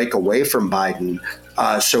really break away from Biden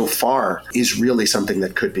so far is really something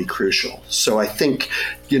that could be crucial. So I think,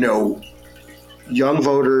 young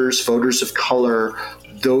voters, voters of color,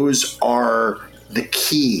 those are the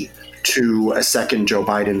key to a second Joe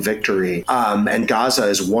Biden victory. And Gaza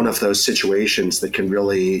is one of those situations that can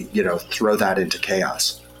really, throw that into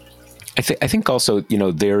chaos. I think also,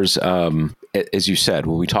 there's, as you said,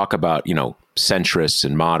 when we talk about, centrists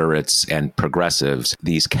and moderates and progressives,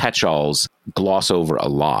 these catch-alls gloss over a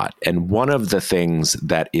lot. And one of the things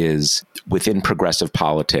that is within progressive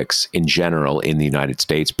politics in general in the United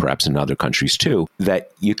States, perhaps in other countries too,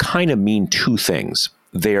 that you kind of mean two things.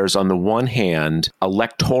 There's, on the one hand,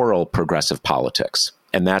 electoral progressive politics.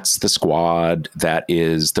 And that's the squad, that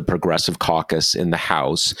is the progressive caucus in the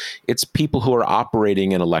House. It's people who are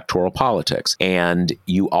operating in electoral politics. And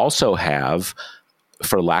you also have,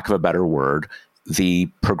 for lack of a better word, the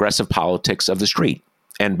progressive politics of the street.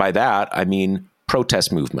 And by that, I mean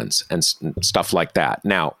protest movements and stuff like that.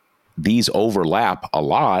 Now, these overlap a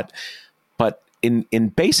lot, but in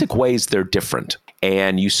basic ways, they're different.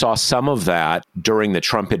 And you saw some of that during the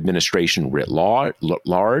Trump administration writ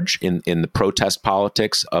large in the protest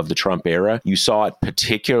politics of the Trump era. You saw it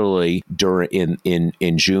particularly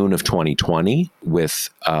in June of 2020 with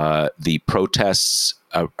the protests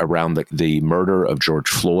around the murder of George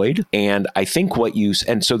Floyd. And I think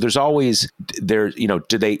and so there's always there,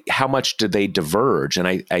 how much do they diverge? And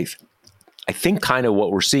I think kind of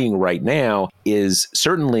what we're seeing right now is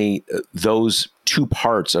certainly those two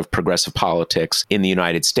parts of progressive politics in the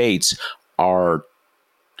United States are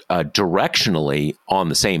directionally on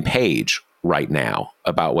the same page right now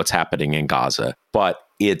about what's happening in Gaza. But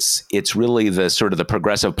it's really the sort of the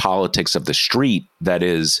progressive politics of the street that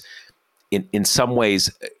is in some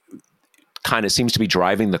ways kind of seems to be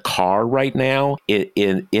driving the car right now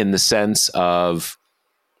in the sense of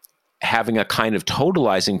having a kind of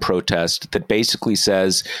totalizing protest that basically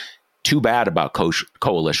says, too bad about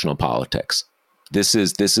coalitional politics. This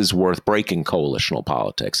is worth breaking coalitional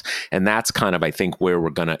politics. And that's kind of, I think, where we're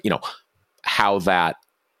going to, how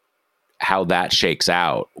that shakes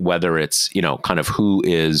out, whether it's, kind of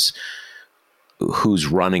who's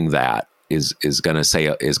running that is going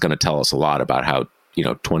to tell us a lot about how,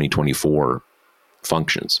 2024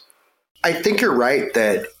 functions. I think you're right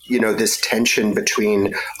that, this tension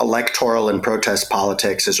between electoral and protest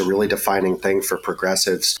politics is a really defining thing for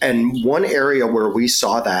progressives. And one area where we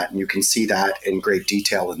saw that, and you can see that in great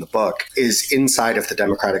detail in the book, is inside of the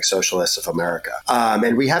Democratic Socialists of America.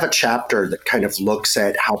 And we have a chapter that kind of looks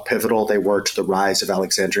at how pivotal they were to the rise of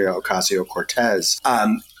Alexandria Ocasio-Cortez.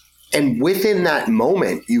 And within that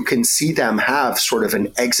moment, you can see them have sort of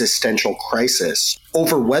an existential crisis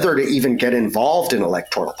over whether to even get involved in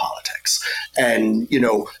electoral politics. And,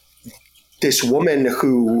 this woman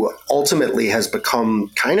who ultimately has become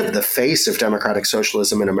kind of the face of democratic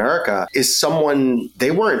socialism in America is someone they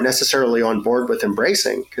weren't necessarily on board with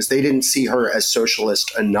embracing because they didn't see her as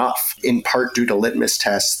socialist enough, in part due to litmus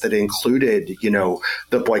tests that included,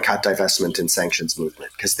 the boycott, divestment, and sanctions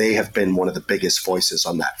movement, because they have been one of the biggest voices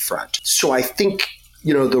on that front. So I think,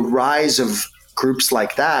 the rise of groups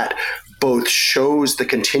like that both shows the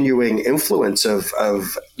continuing influence of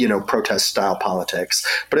protest style politics,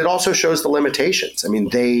 but it also shows the limitations. I mean,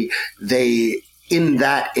 they in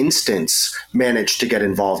that instance managed to get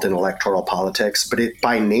involved in electoral politics, but it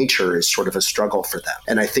by nature is sort of a struggle for them.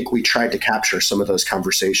 And I think we tried to capture some of those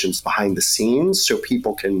conversations behind the scenes so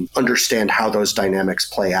people can understand how those dynamics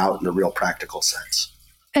play out in a real practical sense.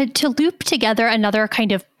 To loop together another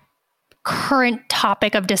kind of current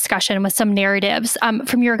topic of discussion with some narratives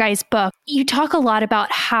from your guys' book, you talk a lot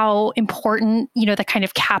about how important, the kind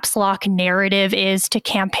of caps lock narrative is to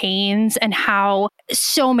campaigns and how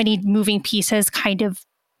so many moving pieces kind of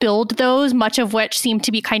build those, much of which seem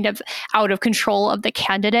to be kind of out of control of the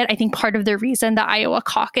candidate. I think part of the reason the Iowa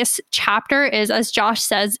caucus chapter is, as Josh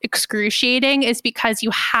says, excruciating is because you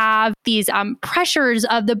have these pressures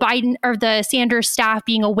of the Biden or the Sanders staff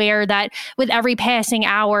being aware that with every passing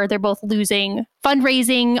hour, they're both losing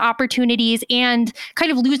fundraising opportunities and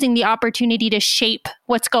kind of losing the opportunity to shape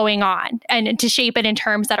what's going on and to shape it in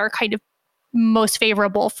terms that are kind of most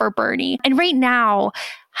favorable for Bernie. And right now,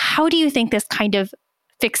 how do you think this kind of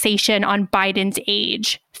fixation on Biden's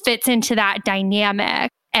age fits into that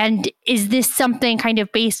dynamic? And is this something kind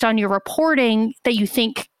of based on your reporting that you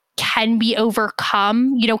think can be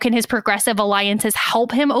overcome? Can his progressive alliances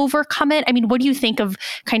help him overcome it? I mean, what do you think of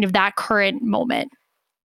kind of that current moment?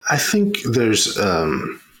 I think there's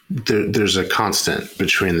a constant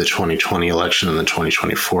between the 2020 election and the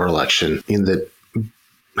 2024 election in that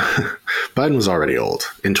Biden was already old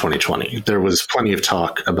in 2020. There was plenty of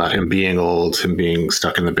talk about him being old, him being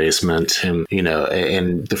stuck in the basement, and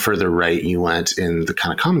the further right you went in the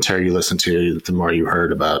kind of commentary you listened to, the more you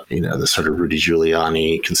heard about, the sort of Rudy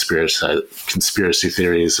Giuliani conspiracy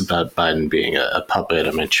theories about Biden being a puppet,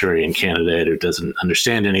 a Manchurian candidate who doesn't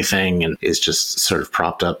understand anything and is just sort of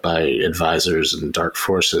propped up by advisors and dark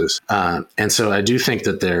forces. And so I do think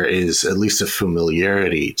that there is at least a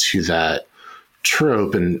familiarity to that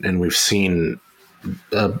trope, and we've seen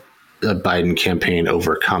a Biden campaign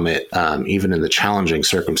overcome it, even in the challenging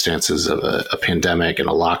circumstances of a pandemic and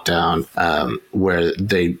a lockdown, where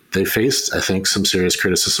they faced, I think, some serious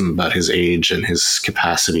criticism about his age and his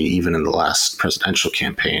capacity, even in the last presidential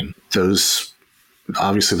campaign. Those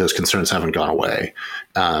concerns haven't gone away.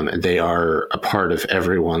 They are a part of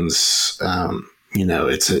everyone's,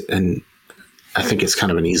 I think it's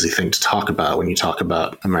kind of an easy thing to talk about when you talk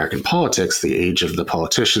about American politics. The age of the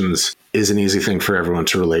politicians is an easy thing for everyone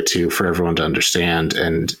to relate to, for everyone to understand,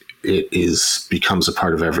 and it becomes a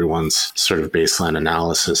part of everyone's sort of baseline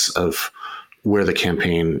analysis of where the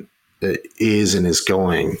campaign is and is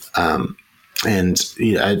going.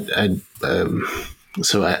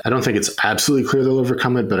 So I don't think it's absolutely clear they'll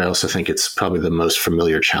overcome it, but I also think it's probably the most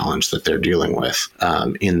familiar challenge that they're dealing with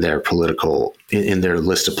in their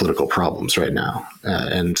list of political problems right now.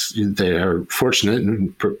 And they are fortunate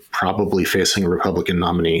and probably facing a Republican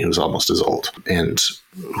nominee who's almost as old and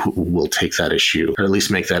who will take that issue, or at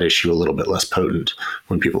least make that issue a little bit less potent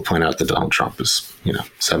when people point out that Donald Trump is,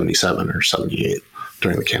 77 or 78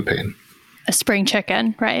 during the campaign. A spring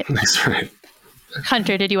chicken, right? That's right.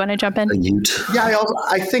 Hunter, did you want to jump in? A Ute. Yeah,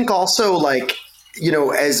 I think also,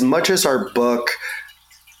 as much as our book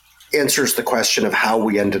answers the question of how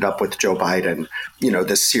we ended up with Joe Biden,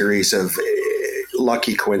 this series of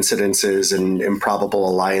lucky coincidences and improbable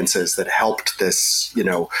alliances that helped this,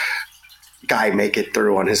 guy make it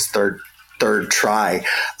through on his third try.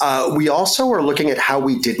 We also are looking at how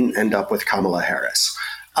we didn't end up with Kamala Harris.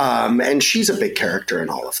 And she's a big character in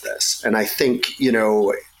all of this. And I think,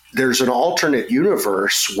 there's an alternate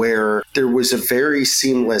universe where there was a very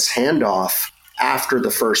seamless handoff after the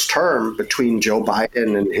first term between Joe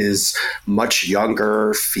Biden and his much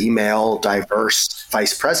younger, female, diverse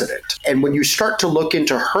vice president. And when you start to look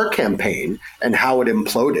into her campaign and how it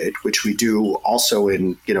imploded, which we do also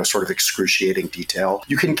in, sort of excruciating detail,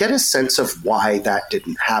 you can get a sense of why that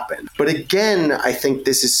didn't happen. But again, I think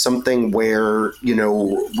this is something where,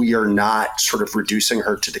 we are not sort of reducing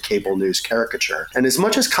her to the cable news caricature. And as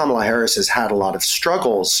much as Kamala Harris has had a lot of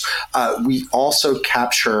struggles, we also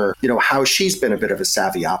capture, how she's been a bit of a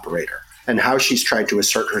savvy operator and how she's tried to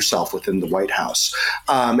assert herself within the White House.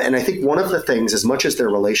 And I think one of the things, as much as their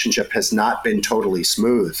relationship has not been totally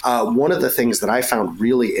smooth, one of the things that I found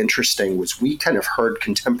really interesting was we kind of heard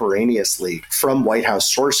contemporaneously from White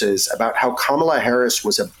House sources about how Kamala Harris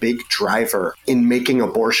was a big driver in making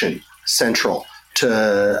abortion central to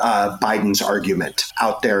Biden's argument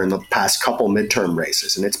out there in the past couple midterm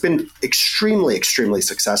races. And it's been extremely, extremely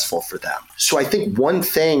successful for them. So I think one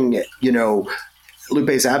thing, Lupe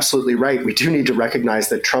is absolutely right. We do need to recognize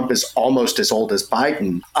that Trump is almost as old as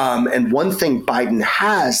Biden. And one thing Biden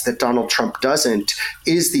has that Donald Trump doesn't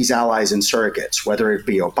is these allies and surrogates, whether it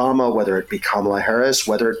be Obama, whether it be Kamala Harris,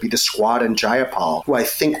 whether it be the Squad and Jayapal, who I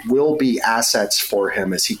think will be assets for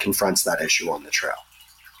him as he confronts that issue on the trail.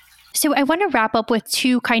 So I want to wrap up with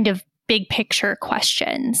two kind of big picture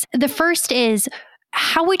questions. The first is,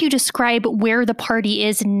 how would you describe where the party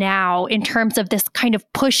is now in terms of this kind of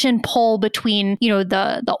push and pull between,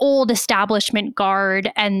 the old establishment guard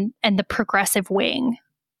and the progressive wing?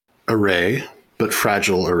 Array, but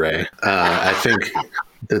fragile array. I think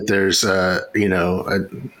that there's, I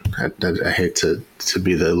hate to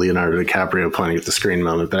be the Leonardo DiCaprio pointing at the screen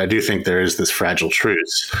moment, but I do think there is this fragile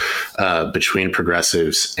truce between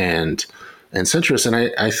progressives and centrists.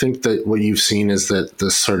 And I think that what you've seen is that the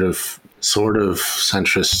sort of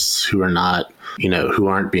centrists who are not, who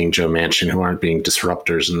aren't being Joe Manchin, who aren't being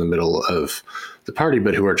disruptors in the middle of the party,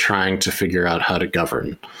 but who are trying to figure out how to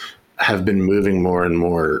govern, have been moving more and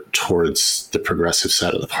more towards the progressive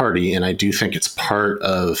side of the party. And I do think it's part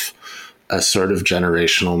of a sort of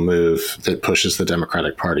generational move that pushes the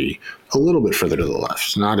Democratic Party a little bit further to the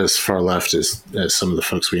left. Not as far left as some of the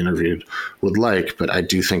folks we interviewed would like, but I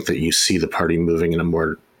do think that you see the party moving in a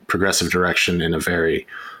more progressive direction in a very,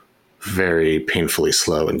 very painfully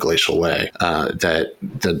slow and glacial way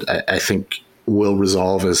that I think will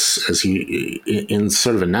resolve as you, in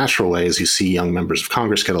sort of a natural way, as you see young members of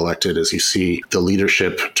Congress get elected, as you see the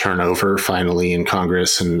leadership turn over finally in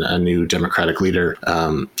Congress and a new Democratic leader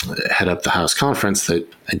head up the House conference, that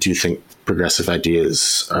I do think progressive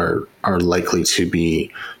ideas are likely to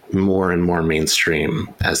be more and more mainstream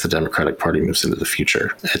as the Democratic Party moves into the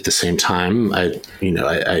future. At the same time, I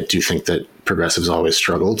do think that progressives always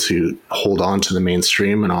struggle to hold on to the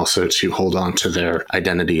mainstream and also to hold on to their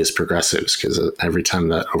identity as progressives, because every time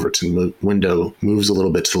that Overton window moves a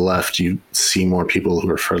little bit to the left, you see more people who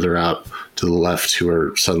are further out to the left who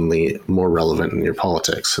are suddenly more relevant in your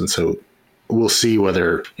politics. And so we'll see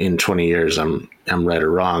whether in 20 years I'm right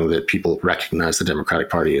or wrong that people recognize the Democratic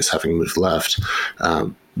Party as having moved left.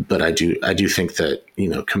 But I do think that,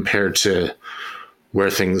 compared to where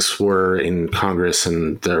things were in Congress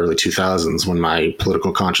in the early 2000s, when my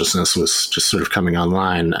political consciousness was just sort of coming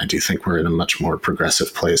online, I do think we're in a much more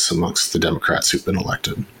progressive place amongst the Democrats who've been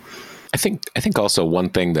elected. I think also one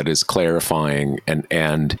thing that is clarifying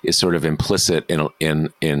and is sort of implicit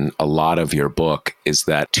in a lot of your book is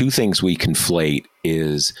that two things we conflate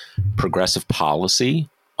is progressive policy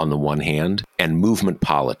on the one hand and movement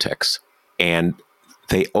politics. And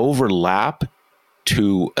they overlap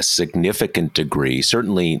to a significant degree,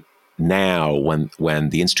 certainly now when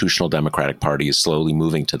the institutional Democratic Party is slowly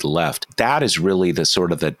moving to the left. That is really the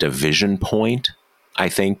sort of the division point I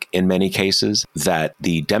think, in many cases, that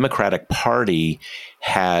the Democratic Party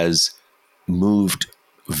has moved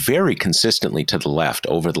very consistently to the left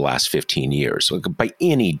over the last 15 years. By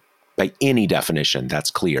any definition, that's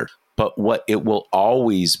clear. But what it will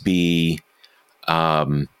always be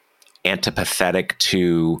antipathetic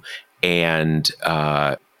to and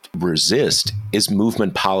resist is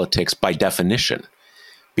movement politics by definition.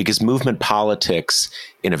 Because movement politics,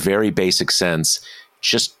 in a very basic sense,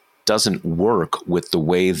 just doesn't work with the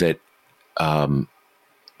way that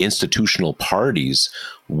institutional parties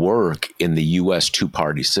work in the U.S.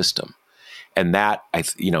 two-party system. And that,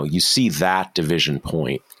 you see that division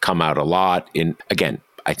point come out a lot in, again,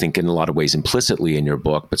 I think in a lot of ways implicitly in your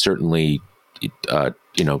book, but certainly,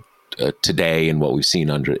 today and what we've seen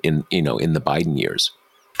in the Biden years.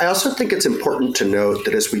 I also think it's important to note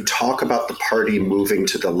that as we talk about the party moving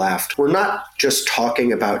to the left, we're not just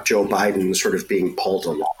talking about Joe Biden sort of being pulled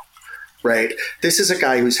along, right? This is a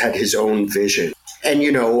guy who's had his own vision. And,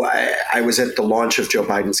 I was at the launch of Joe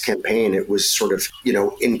Biden's campaign. It was sort of,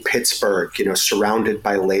 in Pittsburgh, surrounded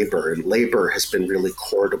by labor. And labor has been really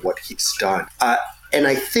core to what he's done. And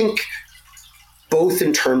I think both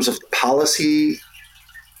in terms of policy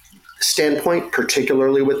standpoint,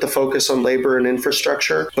 particularly with the focus on labor and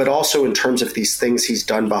infrastructure, but also in terms of these things he's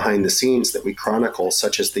done behind the scenes that we chronicle,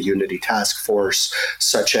 such as the Unity Task Force,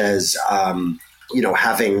 such as,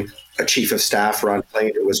 having a chief of staff, Ron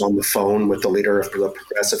Klain, who was on the phone with the leader of the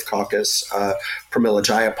Progressive Caucus, Pramila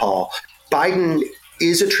Jayapal. Biden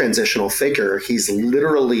is a transitional figure. He's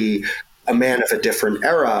literally a man of a different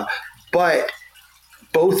era, but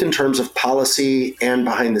both in terms of policy and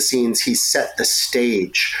behind the scenes, he set the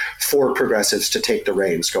stage for progressives to take the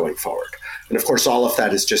reins going forward. And of course, all of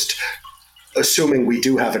that is just assuming we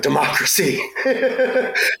do have a democracy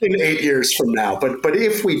in 8 years from now. But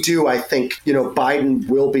if we do, I think, Biden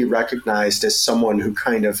will be recognized as someone who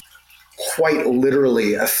kind of quite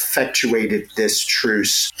literally effectuated this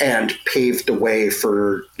truce and paved the way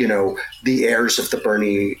for, the heirs of the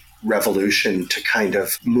Bernie revolution to kind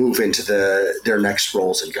of move into their next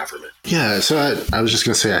roles in government. Yeah, so I was just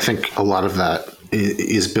going to say, I think a lot of that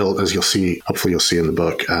is built, as hopefully you'll see in the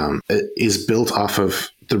book, is built off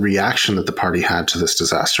of the reaction that the party had to this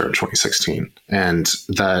disaster in 2016. And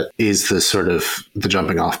that is the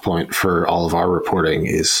jumping off point for all of our reporting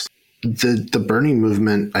is the Bernie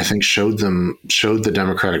movement, I think, showed the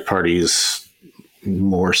Democratic Party's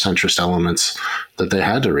more centrist elements that they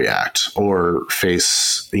had to react or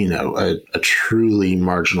face, a truly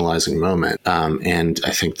marginalizing moment. And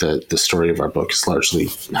I think that the story of our book is largely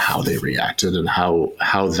how they reacted and how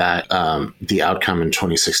that the outcome in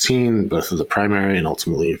 2016, both of the primary and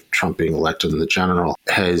ultimately Trump being elected in the general,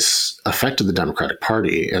 has affected the Democratic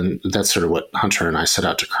Party. And that's sort of what Hunter and I set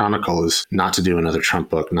out to chronicle, is not to do another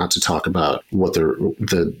Trump book, not to talk about what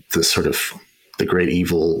the sort of the great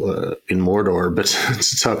evil in Mordor, but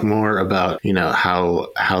to talk more about,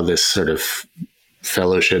 how this sort of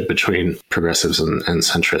fellowship between progressives and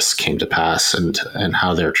centrists came to pass and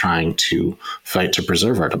how they're trying to fight to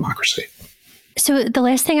preserve our democracy. So the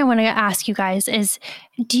last thing I want to ask you guys is,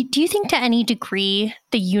 do you think to any degree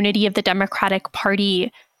the unity of the Democratic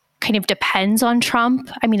Party kind of depends on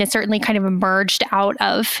Trump? I mean, it certainly kind of emerged out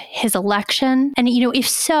of his election. And, if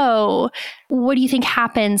so, what do you think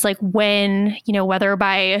happens when, whether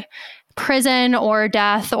by prison or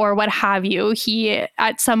death or what have you, he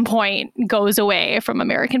at some point goes away from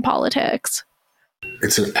American politics?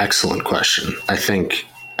 It's an excellent question. I think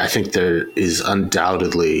there is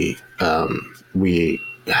undoubtedly, we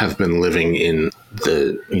have been living in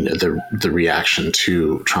the reaction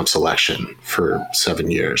to Trump's election for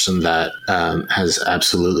 7 years, and that has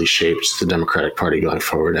absolutely shaped the Democratic Party going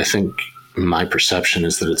forward. I think my perception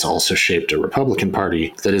is that it's also shaped a Republican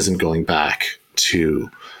Party that isn't going back to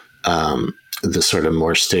the sort of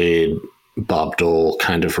more staid Bob Dole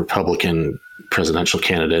kind of Republican presidential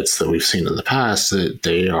candidates that we've seen in the past. That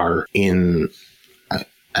they are in,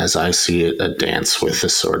 as I see it, a dance with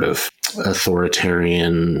this sort of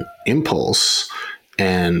authoritarian impulse.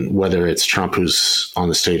 And whether it's Trump who's on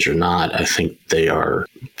the stage or not, I think they are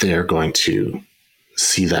going to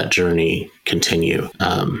see that journey continue.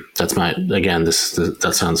 That's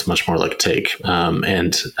that sounds much more like a take.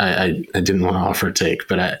 And I didn't want to offer a take,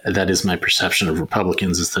 but that is my perception of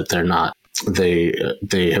Republicans, is that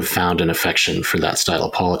they have found an affection for that style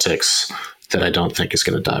of politics that I don't think is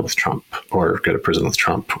going to die with Trump or go to prison with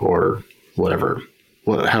Trump or whatever.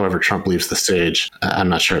 However Trump leaves the stage, I'm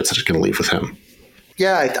not sure it's just going to leave with him.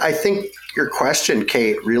 Yeah, I think your question,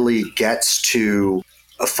 Kate, really gets to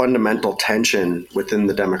a fundamental tension within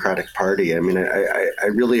the Democratic Party. I mean, I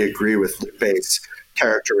really agree with Lupe's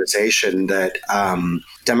characterization that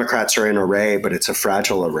Democrats are in array, but it's a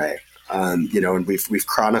fragile array. And we've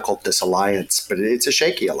chronicled this alliance, but it's a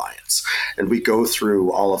shaky alliance. And we go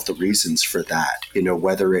through all of the reasons for that,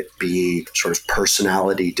 whether it be sort of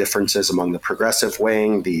personality differences among the progressive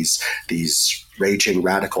wing, these raging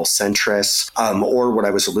radical centrists, or what I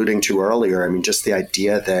was alluding to earlier. I mean, just the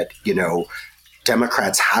idea that,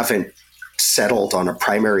 Democrats haven't settled on a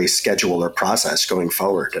primary schedule or process going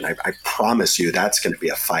forward. And I promise you that's going to be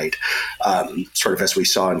a fight, sort of as we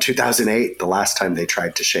saw in 2008, the last time they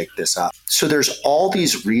tried to shake this up. So there's all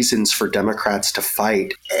these reasons for Democrats to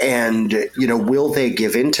fight. And, will they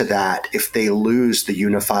give into that if they lose the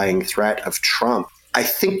unifying threat of Trump? I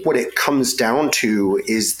think what it comes down to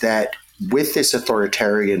is that with this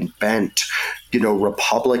authoritarian bent,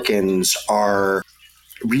 Republicans are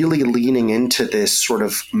really leaning into this sort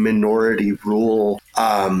of minority rule,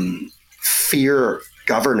 fear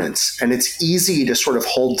governance. And it's easy to sort of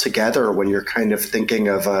hold together when you're kind of thinking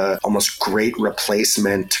of a almost great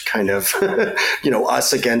replacement kind of,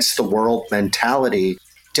 us against the world mentality.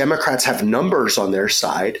 Democrats have numbers on their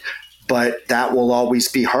side, but that will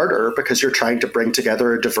always be harder because you're trying to bring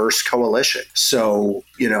together a diverse coalition. So,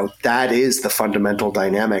 that is the fundamental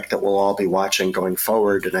dynamic that we'll all be watching going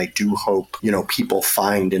forward. And I do hope, people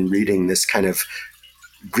find in reading this kind of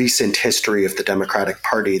recent history of the Democratic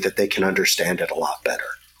Party that they can understand it a lot better.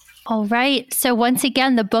 All right. So once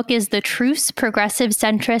again, the book is The Truce, Progressive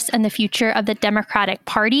Centrists, and the Future of the Democratic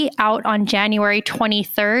Party, out on January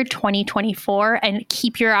 23rd, 2024. And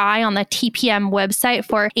keep your eye on the TPM website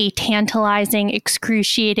for a tantalizing,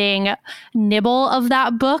 excruciating nibble of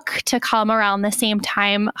that book to come around the same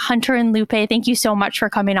time. Hunter and Lupe, thank you so much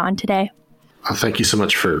for coming on today. Thank you so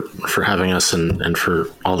much for having us and for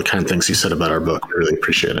all the kind things you said about our book. I really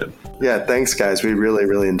appreciate it. Yeah, thanks, guys. We really,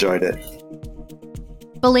 really enjoyed it.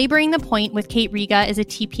 Belaboring the Point with Kate Riga is a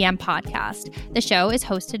TPM podcast. The show is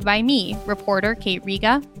hosted by me, reporter Kate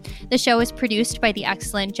Riga. The show is produced by the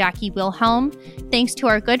excellent Jackie Wilhelm. Thanks to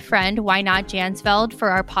our good friend, Why Not Jansveld,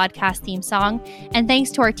 for our podcast theme song. And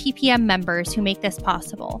thanks to our TPM members who make this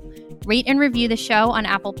possible. Rate and review the show on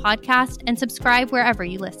Apple Podcast and subscribe wherever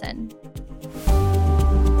you listen.